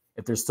 but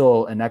if there's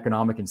still an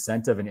economic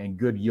incentive and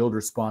good yield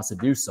response to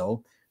do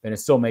so, then it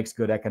still makes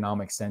good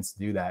economic sense to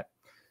do that.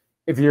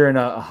 If you're in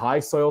a high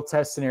soil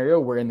test scenario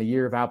where in the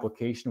year of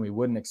application we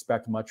wouldn't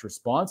expect much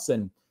response,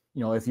 and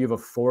you know, if you have a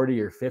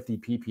 40 or 50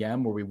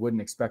 ppm where we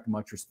wouldn't expect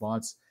much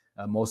response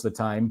most of the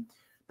time,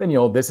 then you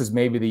know, this is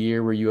maybe the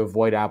year where you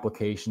avoid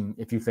application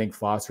if you think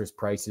phosphorus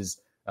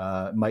prices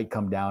might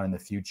come down in the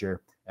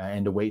future,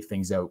 and to wait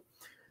things out.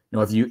 You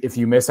know, if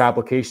you miss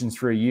applications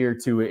for a year or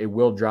two, it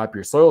will drop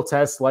your soil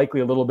tests likely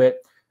a little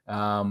bit.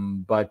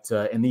 But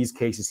in these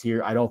cases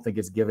here, I don't think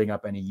it's giving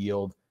up any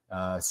yield,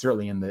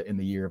 certainly in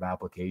the year of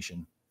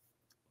application.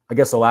 I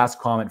guess the last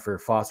comment for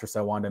phosphorus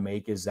I wanted to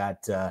make is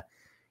that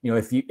you know,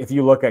 if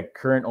you look at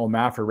current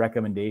OMAFR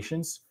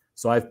recommendations,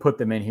 so I've put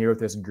them in here with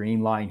this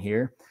green line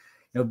here.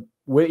 You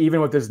know, even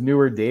with this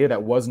newer data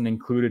that wasn't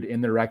included in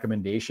the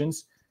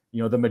recommendations,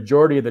 you know, the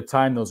majority of the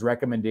time those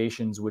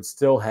recommendations would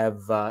still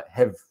have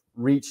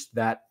reached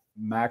that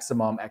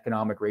maximum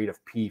economic rate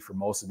of P for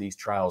most of these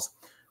trials,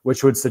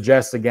 which would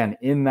suggest, again,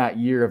 in that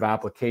year of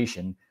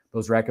application,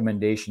 those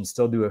recommendations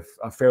still do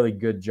a fairly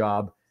good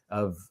job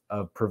of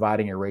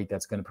providing a rate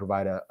that's going to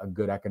provide a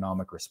good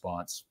economic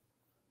response.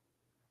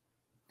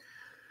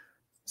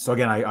 So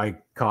again, I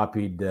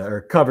copied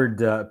or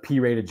covered P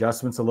rate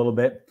adjustments a little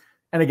bit.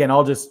 And again,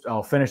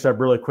 I'll finish up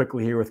really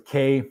quickly here with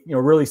K. You know,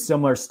 really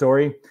similar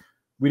story.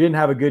 We didn't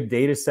have a good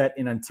data set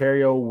in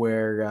Ontario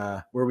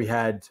where we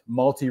had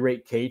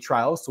multi-rate K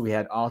trials. So we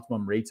had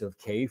optimum rates of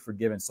K for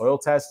given soil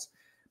tests.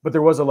 But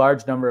there was a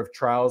large number of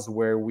trials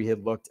where we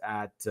had looked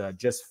at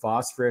just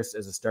phosphorus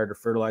as a starter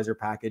fertilizer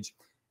package,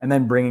 and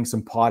then bringing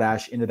some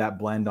potash into that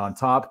blend on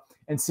top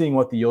and seeing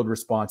what the yield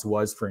response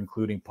was for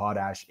including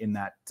potash in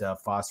that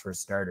phosphorus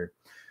starter.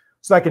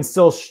 So that can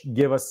still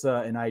give us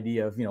an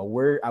idea of, you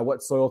know, at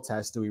what soil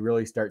test do we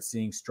really start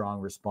seeing strong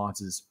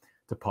responses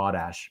to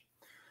potash.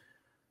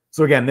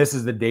 So again, this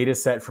is the data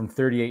set from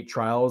 38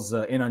 trials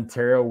in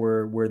Ontario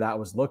where that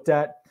was looked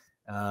at.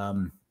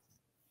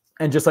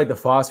 And just like the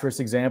phosphorus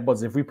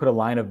examples, if we put a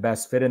line of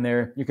best fit in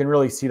there, you can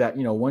really see that,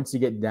 you know, once you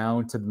get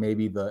down to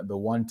maybe the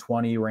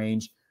 120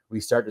 range, we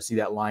start to see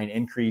that line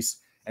increase.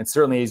 And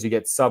certainly as you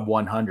get sub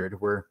 100,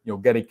 we're, you know,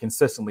 getting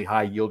consistently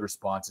high yield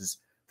responses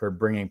for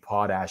bringing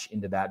potash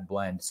into that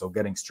blend. So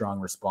getting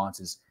strong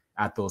responses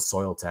at those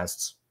soil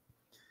tests.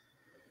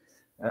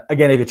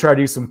 Again, if you try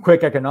to do some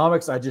quick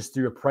economics, I just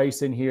threw a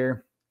price in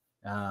here.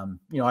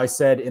 I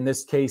said in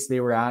this case, they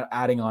were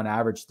adding on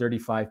average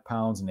 35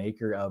 pounds an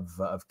acre of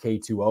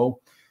K2O,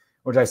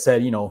 which I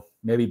said,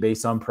 maybe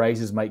based on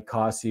prices might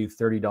cost you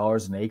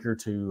 $30 an acre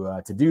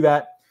to do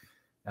that.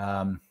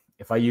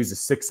 If I use the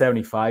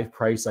 675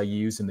 price I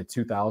used in the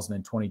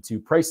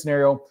 2022 price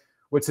scenario,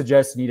 would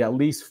suggest you need at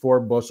least 4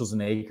 bushels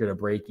an acre to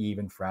break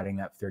even for adding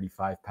that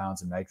 35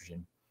 pounds of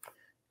nitrogen.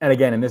 And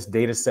again, in this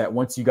data set,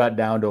 once you got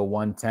down to a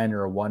 110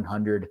 or a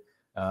 100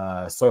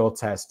 soil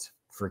test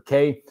for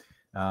K,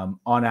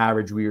 on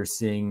average, we were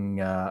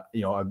seeing a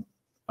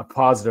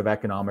positive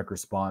economic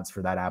response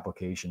for that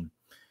application.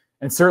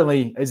 And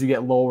certainly, as you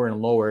get lower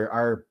and lower,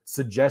 our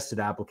suggested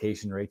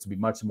application rates would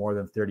be much more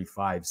than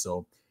 35.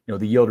 So,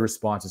 the yield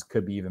responses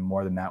could be even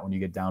more than that when you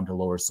get down to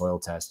lower soil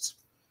tests.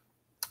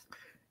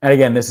 And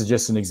again, this is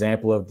just an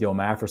example of the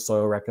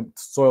OMAFRA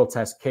soil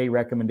test K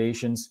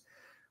recommendations.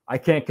 I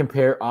can't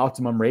compare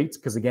optimum rates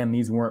because, again,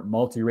 these weren't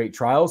multi-rate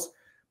trials.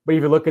 But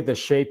if you look at the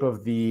shape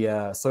of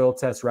the soil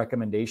test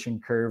recommendation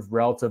curve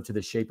relative to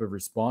the shape of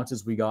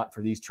responses we got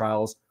for these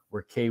trials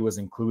where K was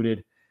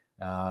included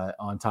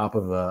on top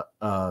of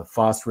a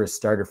phosphorus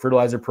starter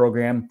fertilizer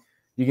program,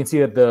 you can see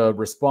that the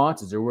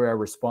responses, or where our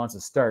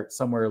responses start,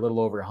 somewhere a little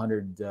over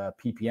 100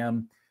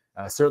 ppm,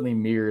 certainly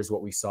mirrors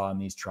what we saw in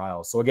these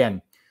trials. So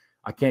again,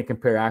 I can't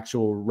compare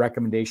actual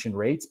recommendation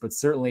rates, but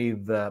certainly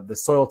the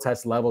soil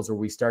test levels where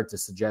we start to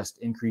suggest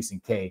increase in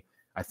K,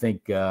 I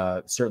think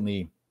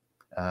certainly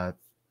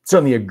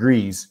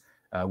agrees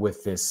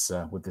with this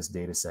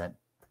data set.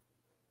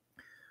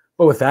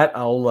 But with that,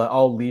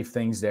 I'll leave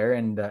things there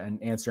and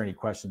answer any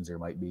questions there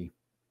might be.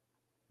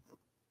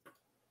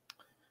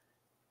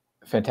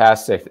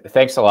 Fantastic.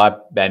 Thanks a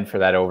lot, Ben, for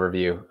that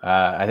overview.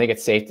 I think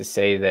it's safe to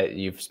say that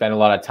you've spent a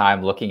lot of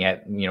time looking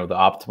at the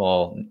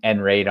optimal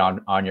end rate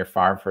on your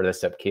farm for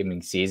this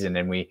upcoming season,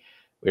 and we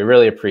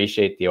really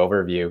appreciate the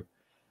overview.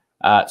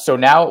 So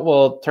now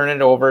we'll turn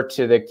it over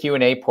to the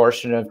Q&A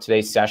portion of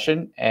today's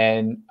session,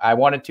 and I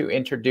wanted to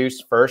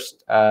introduce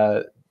first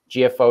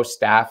GFO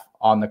staff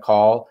on the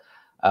call,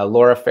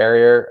 Laura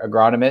Ferrier,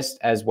 agronomist,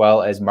 as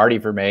well as Marty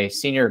Vermey,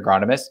 senior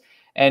agronomist,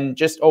 and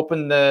just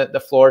open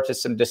the floor to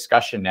some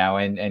discussion now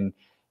and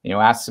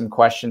ask some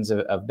questions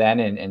of Ben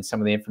and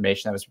some of the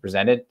information that was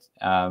presented.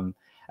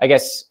 I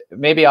guess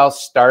maybe I'll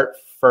start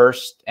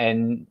first.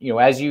 And,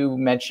 as you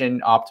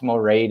mentioned,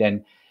 optimal rate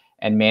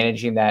and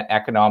managing that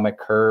economic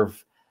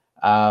curve,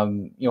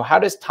 how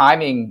does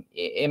timing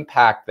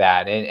impact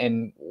that?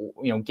 And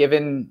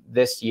given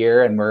this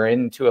year and we're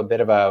into a bit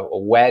of a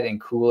wet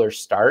and cooler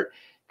start,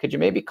 could you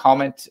maybe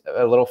comment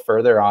a little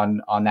further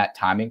on that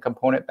timing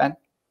component, Ben?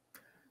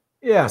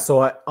 Yeah,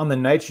 so on the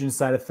nitrogen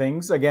side of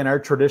things, again, our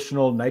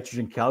traditional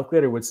nitrogen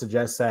calculator would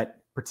suggest that,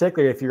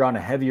 particularly if you're on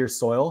a heavier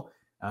soil,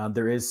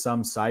 there is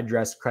some side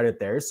dress credit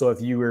there. So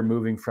if you were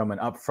moving from an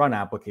upfront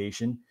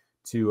application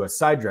to a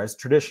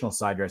traditional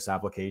side dress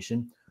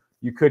application,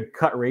 you could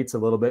cut rates a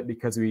little bit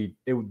because the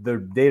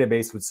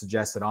database would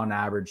suggest that on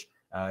average,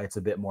 it's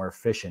a bit more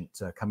efficient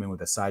to come in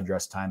with a side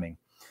dress timing.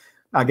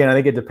 Again, I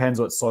think it depends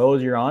what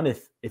soils you're on.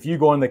 If you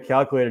go in the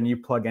calculator and you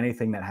plug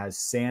anything that has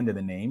sand in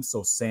the name,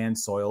 so sand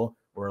soil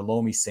or a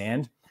loamy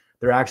sand,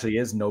 there actually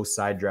is no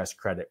side dress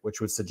credit, which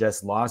would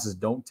suggest losses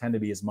don't tend to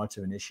be as much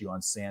of an issue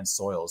on sand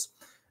soils.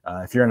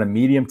 If you're on a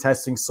medium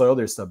testing soil,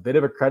 there's a bit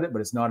of a credit,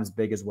 but it's not as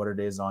big as what it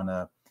is on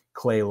a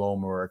clay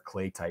loam or a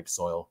clay type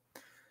soil.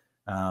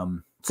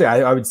 So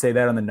I would say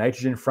that on the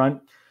nitrogen front.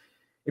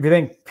 If you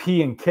think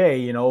P and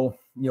K,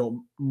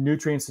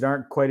 nutrients that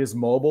aren't quite as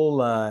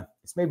mobile,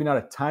 it's maybe not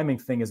a timing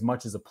thing as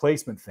much as a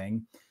placement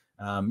thing.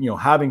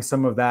 Having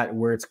some of that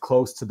where it's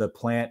close to the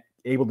plant,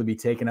 able to be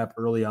taken up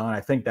early on,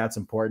 I think that's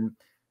important.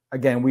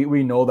 Again,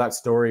 we know that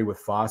story with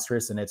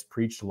phosphorus and it's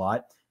preached a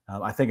lot.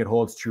 I think it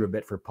holds true a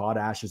bit for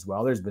potash as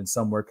well. There's been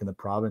some work in the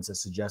province that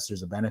suggests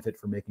there's a benefit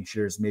for making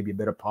sure there's maybe a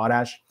bit of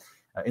potash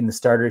in the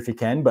starter if you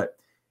can. But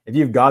if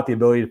you've got the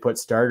ability to put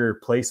starter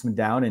placement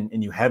down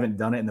and you haven't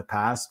done it in the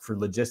past for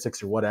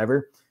logistics or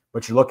whatever,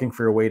 but you're looking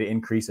for a way to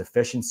increase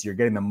efficiency, you're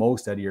getting the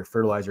most out of your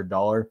fertilizer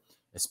dollar,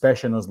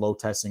 especially in those low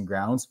testing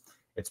grounds,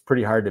 it's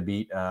pretty hard to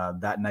beat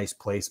that nice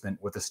placement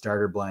with a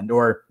starter blend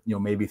or,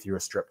 maybe through a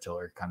strip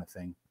tiller kind of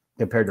thing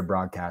compared to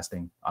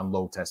broadcasting on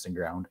low testing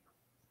ground.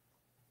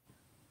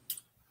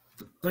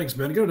 Thanks,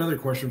 Ben. I got another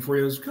question for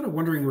you. I was kind of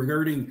wondering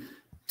regarding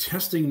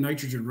testing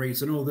nitrogen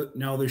rates. I know that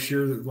now this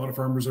year that a lot of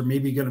farmers are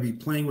maybe going to be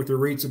playing with their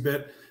rates a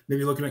bit,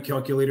 maybe looking at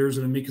calculators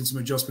and making some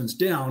adjustments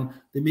down.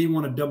 They may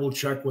want to double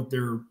check what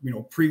their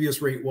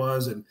previous rate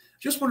was. And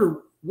just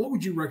wonder, what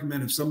would you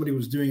recommend if somebody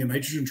was doing a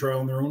nitrogen trial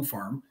on their own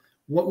farm?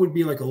 What would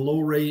be like a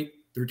low rate,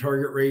 their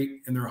target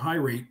rate, and their high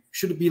rate?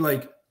 Should it be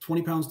like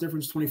 20 pounds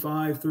difference,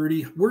 25,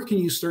 30? Where can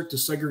you start to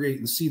segregate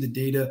and see the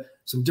data,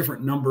 some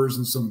different numbers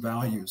and some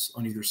values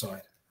on either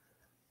side?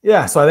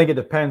 Yeah, so I think it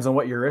depends on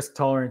what your risk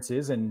tolerance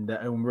is and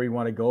where you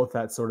want to go with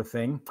that sort of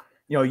thing.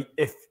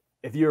 If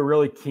if you were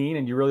really keen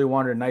and you really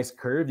wanted a nice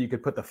curve, you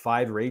could put the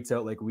 5 rates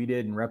out like we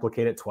did and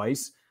replicate it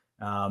twice.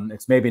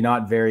 It's maybe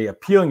not very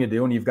appealing to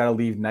do, and you've got to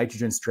leave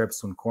nitrogen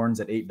strips when corn's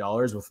at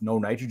 $8 with no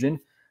nitrogen.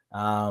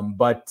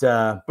 But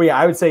yeah,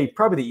 I would say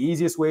probably the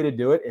easiest way to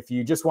do it, if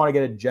you just want to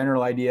get a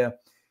general idea,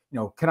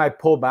 can I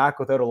pull back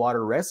without a lot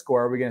of risk,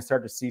 or are we going to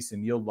start to see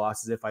some yield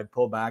losses if I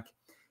pull back?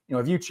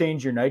 If you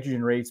change your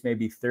nitrogen rates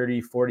maybe 30,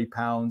 40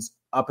 pounds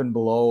up and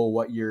below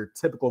what your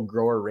typical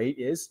grower rate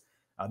is,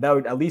 that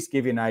would at least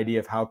give you an idea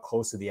of how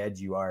close to the edge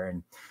you are.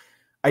 And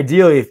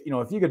ideally,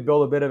 if you could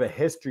build a bit of a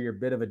history or a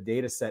bit of a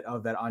data set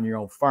of that on your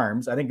own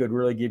farms, I think it would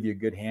really give you a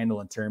good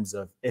handle in terms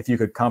of if you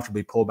could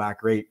comfortably pull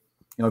back rate.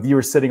 If you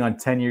were sitting on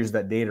 10 years of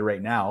that data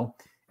right now,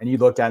 and you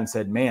looked at it and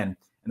said, man,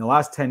 in the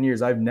last 10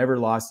 years, I've never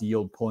lost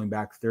yield pulling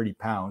back 30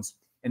 pounds.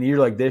 In a year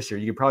like this year,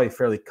 you could probably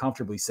fairly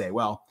comfortably say,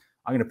 well,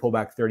 I'm going to pull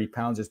back 30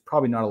 pounds. There's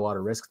probably not a lot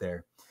of risk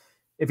there.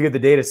 If you get the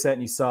data set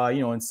and you saw,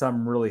 in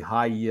some really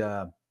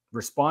high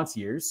response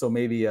years, so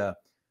maybe a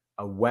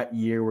wet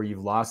year where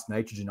you've lost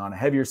nitrogen on a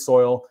heavier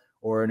soil,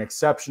 or an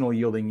exceptional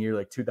yielding year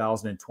like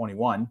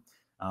 2021,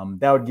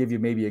 that would give you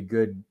maybe a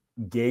good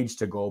gauge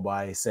to go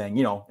by, saying,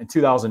 in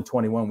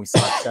 2021, we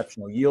saw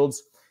exceptional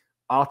yields.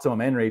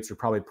 Optimum N rates are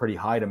probably pretty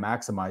high to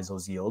maximize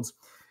those yields.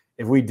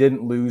 If we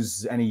didn't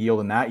lose any yield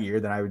in that year,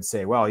 then I would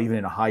say, well, even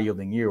in a high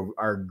yielding year,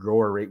 our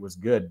grower rate was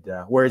good.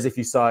 Whereas if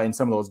you saw in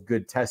some of those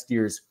good test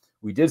years,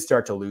 we did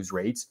start to lose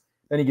rates,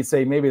 then you could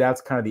say maybe that's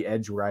kind of the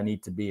edge where I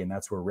need to be, and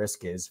that's where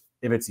risk is,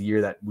 if it's a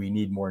year that we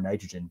need more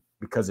nitrogen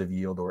because of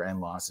yield or N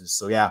losses.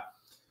 So yeah,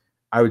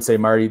 I would say,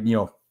 Marty,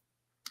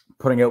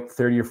 putting out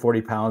 30 or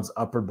 40 pounds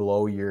up or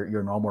below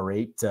your normal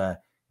rate and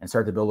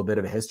start to build a bit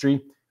of a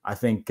history, I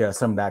think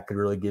some of that could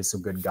really give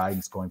some good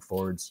guidance going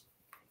forwards.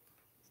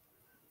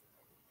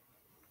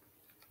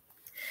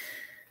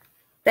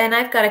 Ben,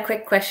 I've got a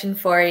quick question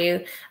for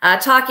you.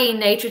 Talking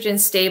nitrogen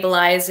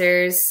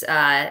stabilizers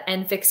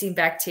and fixing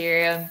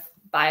bacteria,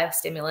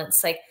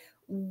 biostimulants, like,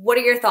 what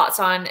are your thoughts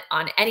on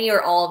any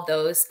or all of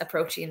those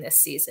approaching this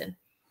season?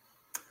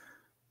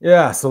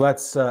 Yeah, so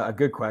that's a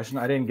good question.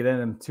 I didn't get into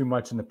them too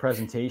much in the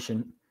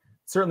presentation.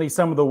 Certainly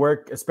some of the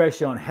work,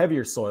 especially on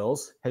heavier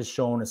soils, has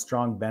shown a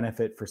strong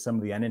benefit for some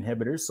of the N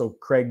inhibitors. So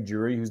Craig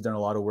Drury, who's done a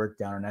lot of work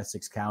down in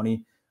Essex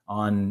County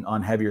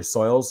on heavier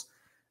soils.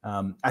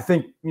 I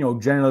think,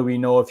 generally we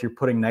know if you're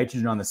putting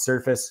nitrogen on the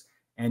surface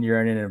and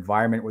you're in an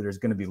environment where there's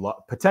going to be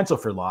potential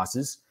for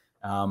losses,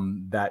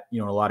 that, in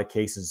a lot of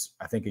cases,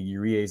 I think a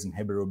urease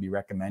inhibitor would be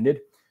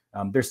recommended.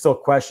 There's still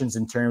questions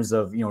in terms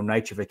of,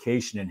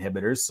 nitrification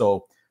inhibitors.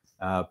 So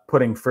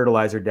putting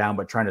fertilizer down,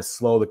 but trying to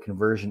slow the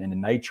conversion into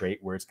nitrate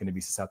where it's going to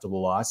be susceptible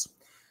to loss.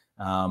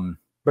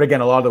 But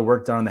again, a lot of the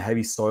work done on the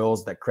heavy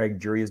soils that Craig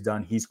Drury has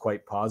done, he's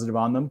quite positive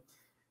on them.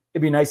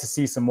 It'd be nice to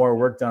see some more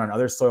work done on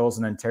other soils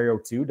in Ontario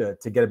too,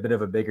 to get a bit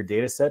of a bigger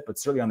data set, but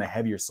certainly on the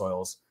heavier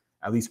soils,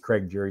 at least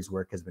Craig Drury's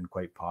work has been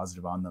quite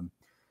positive on them.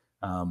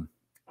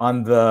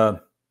 On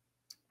the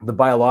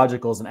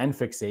biologicals and N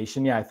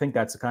fixation, yeah, I think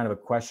that's a kind of a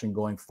question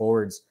going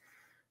forwards.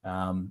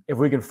 If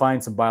we can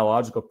find some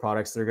biological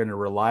products that are going to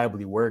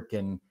reliably work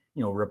and,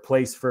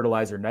 replace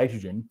fertilizer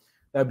nitrogen,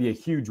 that'd be a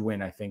huge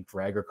win, I think,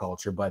 for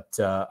agriculture. But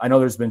I know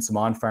there's been some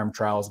on-farm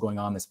trials going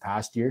on this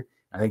past year.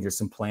 I think there's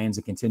some plans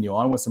to continue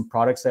on with some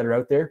products that are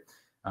out there.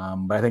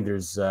 But I think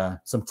there's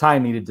some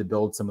time needed to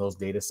build some of those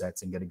data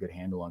sets and get a good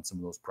handle on some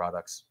of those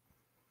products.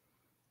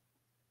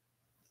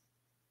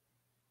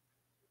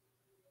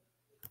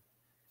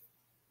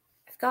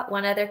 Got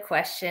one other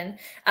question.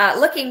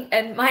 Looking,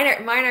 and mine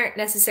aren't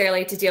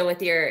necessarily to deal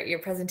with your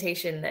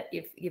presentation that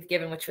you've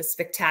given, which was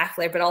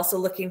spectacular, but also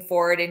looking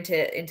forward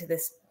into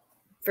this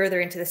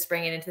further into the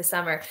spring and into the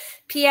summer.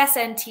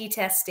 PSNT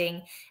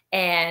testing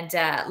and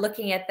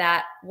looking at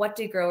that, what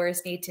do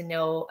growers need to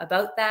know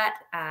about that?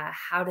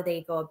 How do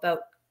they go about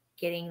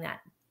getting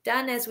that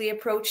done as we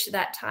approach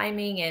that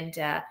timing,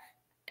 and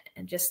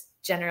just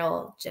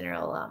general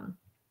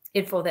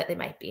info that they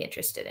might be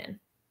interested in?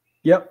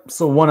 Yep.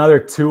 So one other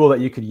tool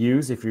that you could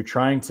use if you're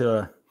trying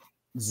to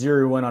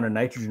zero in on a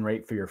nitrogen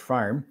rate for your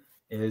farm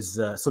is,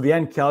 so the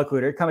N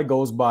calculator kind of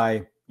goes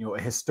by, a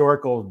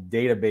historical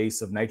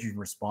database of nitrogen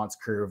response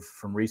curve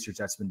from research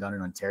that's been done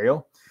in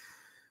Ontario.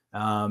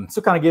 So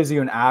it kind of gives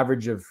you an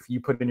average of, you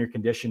put in your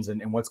conditions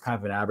and what's kind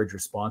of an average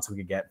response we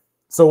could get.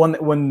 So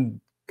when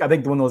I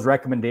think when those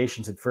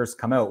recommendations had first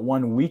come out,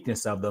 one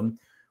weakness of them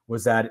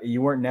was that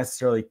you weren't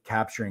necessarily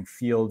capturing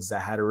fields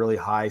that had a really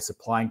high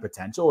supplying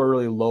potential or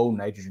really low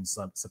nitrogen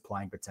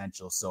supplying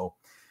potential. So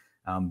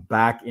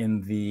back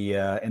in the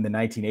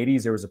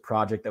 1980s, there was a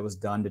project that was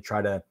done to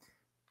try to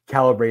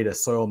calibrate a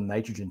soil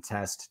nitrogen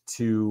test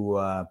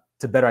to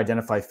better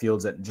identify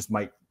fields that just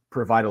might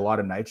provide a lot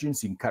of nitrogen,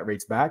 so you can cut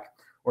rates back,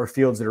 or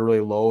fields that are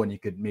really low and you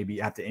could maybe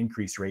have to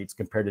increase rates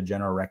compared to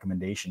general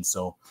recommendations.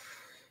 So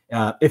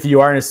if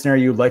you are in a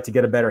scenario you'd like to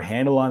get a better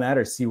handle on that,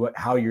 or see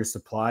how your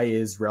supply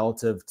is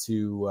relative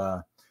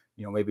to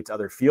maybe to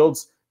other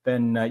fields,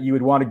 then you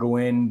would want to go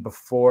in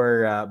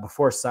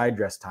before side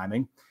dress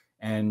timing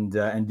and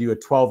do a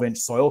 12-inch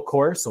soil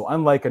core. So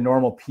unlike a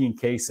normal P and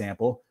K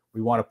sample,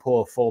 we want to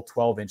pull a full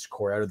 12-inch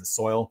core out of the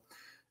soil.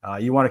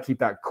 You want to keep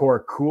that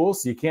core cool,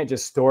 so you can't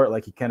just store it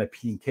like you can a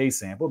P&K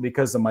sample,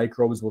 because the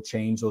microbes will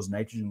change those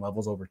nitrogen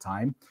levels over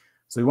time.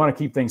 So we want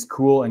to keep things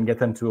cool and get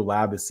them to a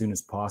lab as soon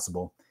as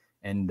possible.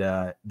 And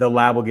the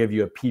lab will give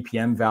you a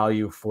ppm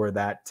value for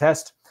that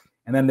test.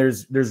 And then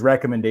there's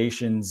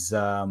recommendations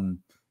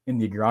in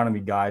the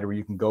agronomy guide where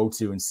you can go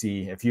to and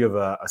see if you have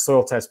a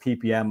soil test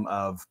ppm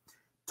of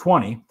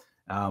 20,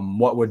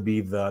 what would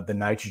be the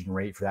nitrogen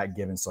rate for that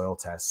given soil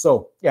test.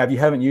 So yeah, if you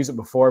haven't used it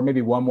before,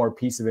 maybe one more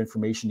piece of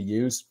information to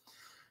use.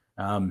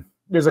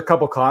 There's a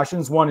couple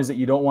cautions. One is that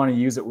you don't want to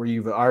use it where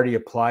you've already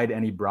applied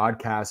any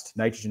broadcast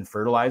nitrogen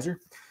fertilizer,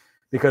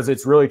 because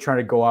it's really trying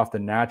to go off the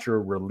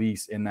natural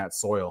release in that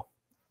soil.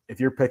 If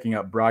you're picking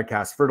up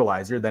broadcast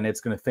fertilizer, then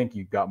it's going to think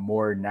you've got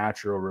more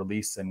natural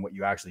release than what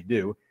you actually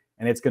do.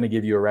 And it's going to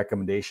give you a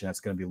recommendation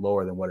that's going to be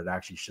lower than what it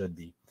actually should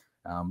be.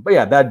 But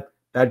yeah,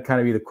 that'd kind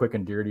of be the quick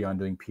and dirty on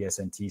doing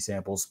PSNT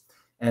samples.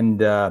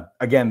 And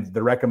again,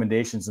 the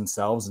recommendations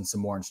themselves and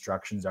some more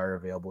instructions are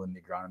available in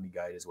the agronomy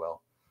guide as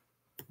well.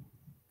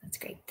 That's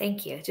great.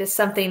 Thank you. Just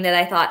something that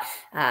I thought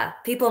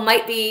people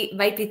might be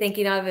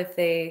thinking of if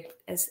they,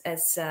 as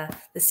the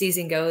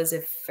season goes,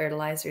 if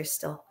fertilizer is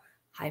still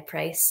high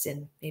priced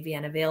and maybe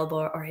unavailable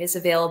or is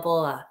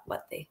available,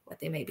 what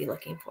they may be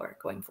looking for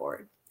going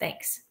forward.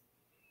 Thanks.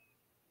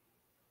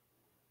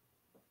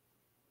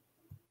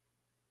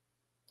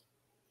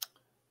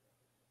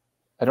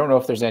 I don't know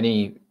if there's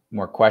any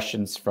more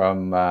questions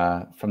from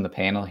the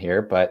panel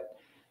here, but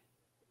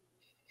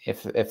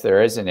if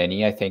there isn't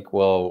any, I think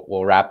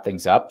we'll wrap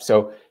things up.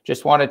 So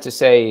just wanted to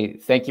say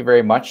thank you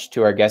very much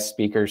to our guest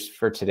speakers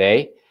for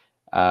today.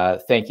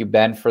 Thank you,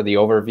 Ben, for the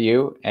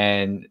overview,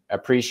 and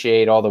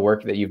appreciate all the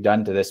work that you've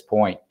done to this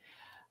point.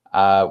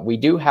 We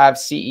do have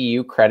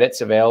CEU credits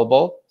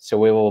available, so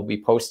we will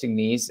be posting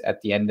these at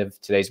the end of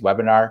today's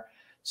webinar.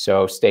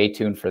 So stay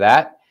tuned for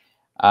that.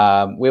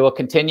 We will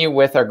continue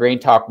with our Grain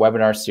Talk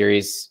webinar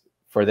series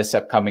for this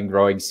upcoming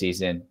growing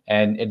season.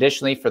 And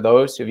additionally, for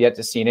those who've yet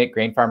to seen it,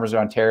 Grain Farmers of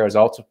Ontario has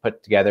also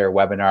put together a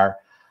webinar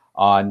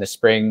on the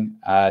spring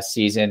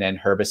season and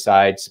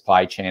herbicide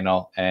supply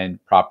channel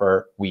and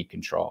proper weed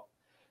control.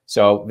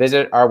 So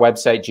visit our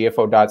website,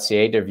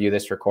 gfo.ca, to view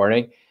this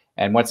recording.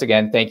 And once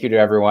again, thank you to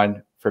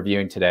everyone for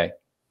viewing today.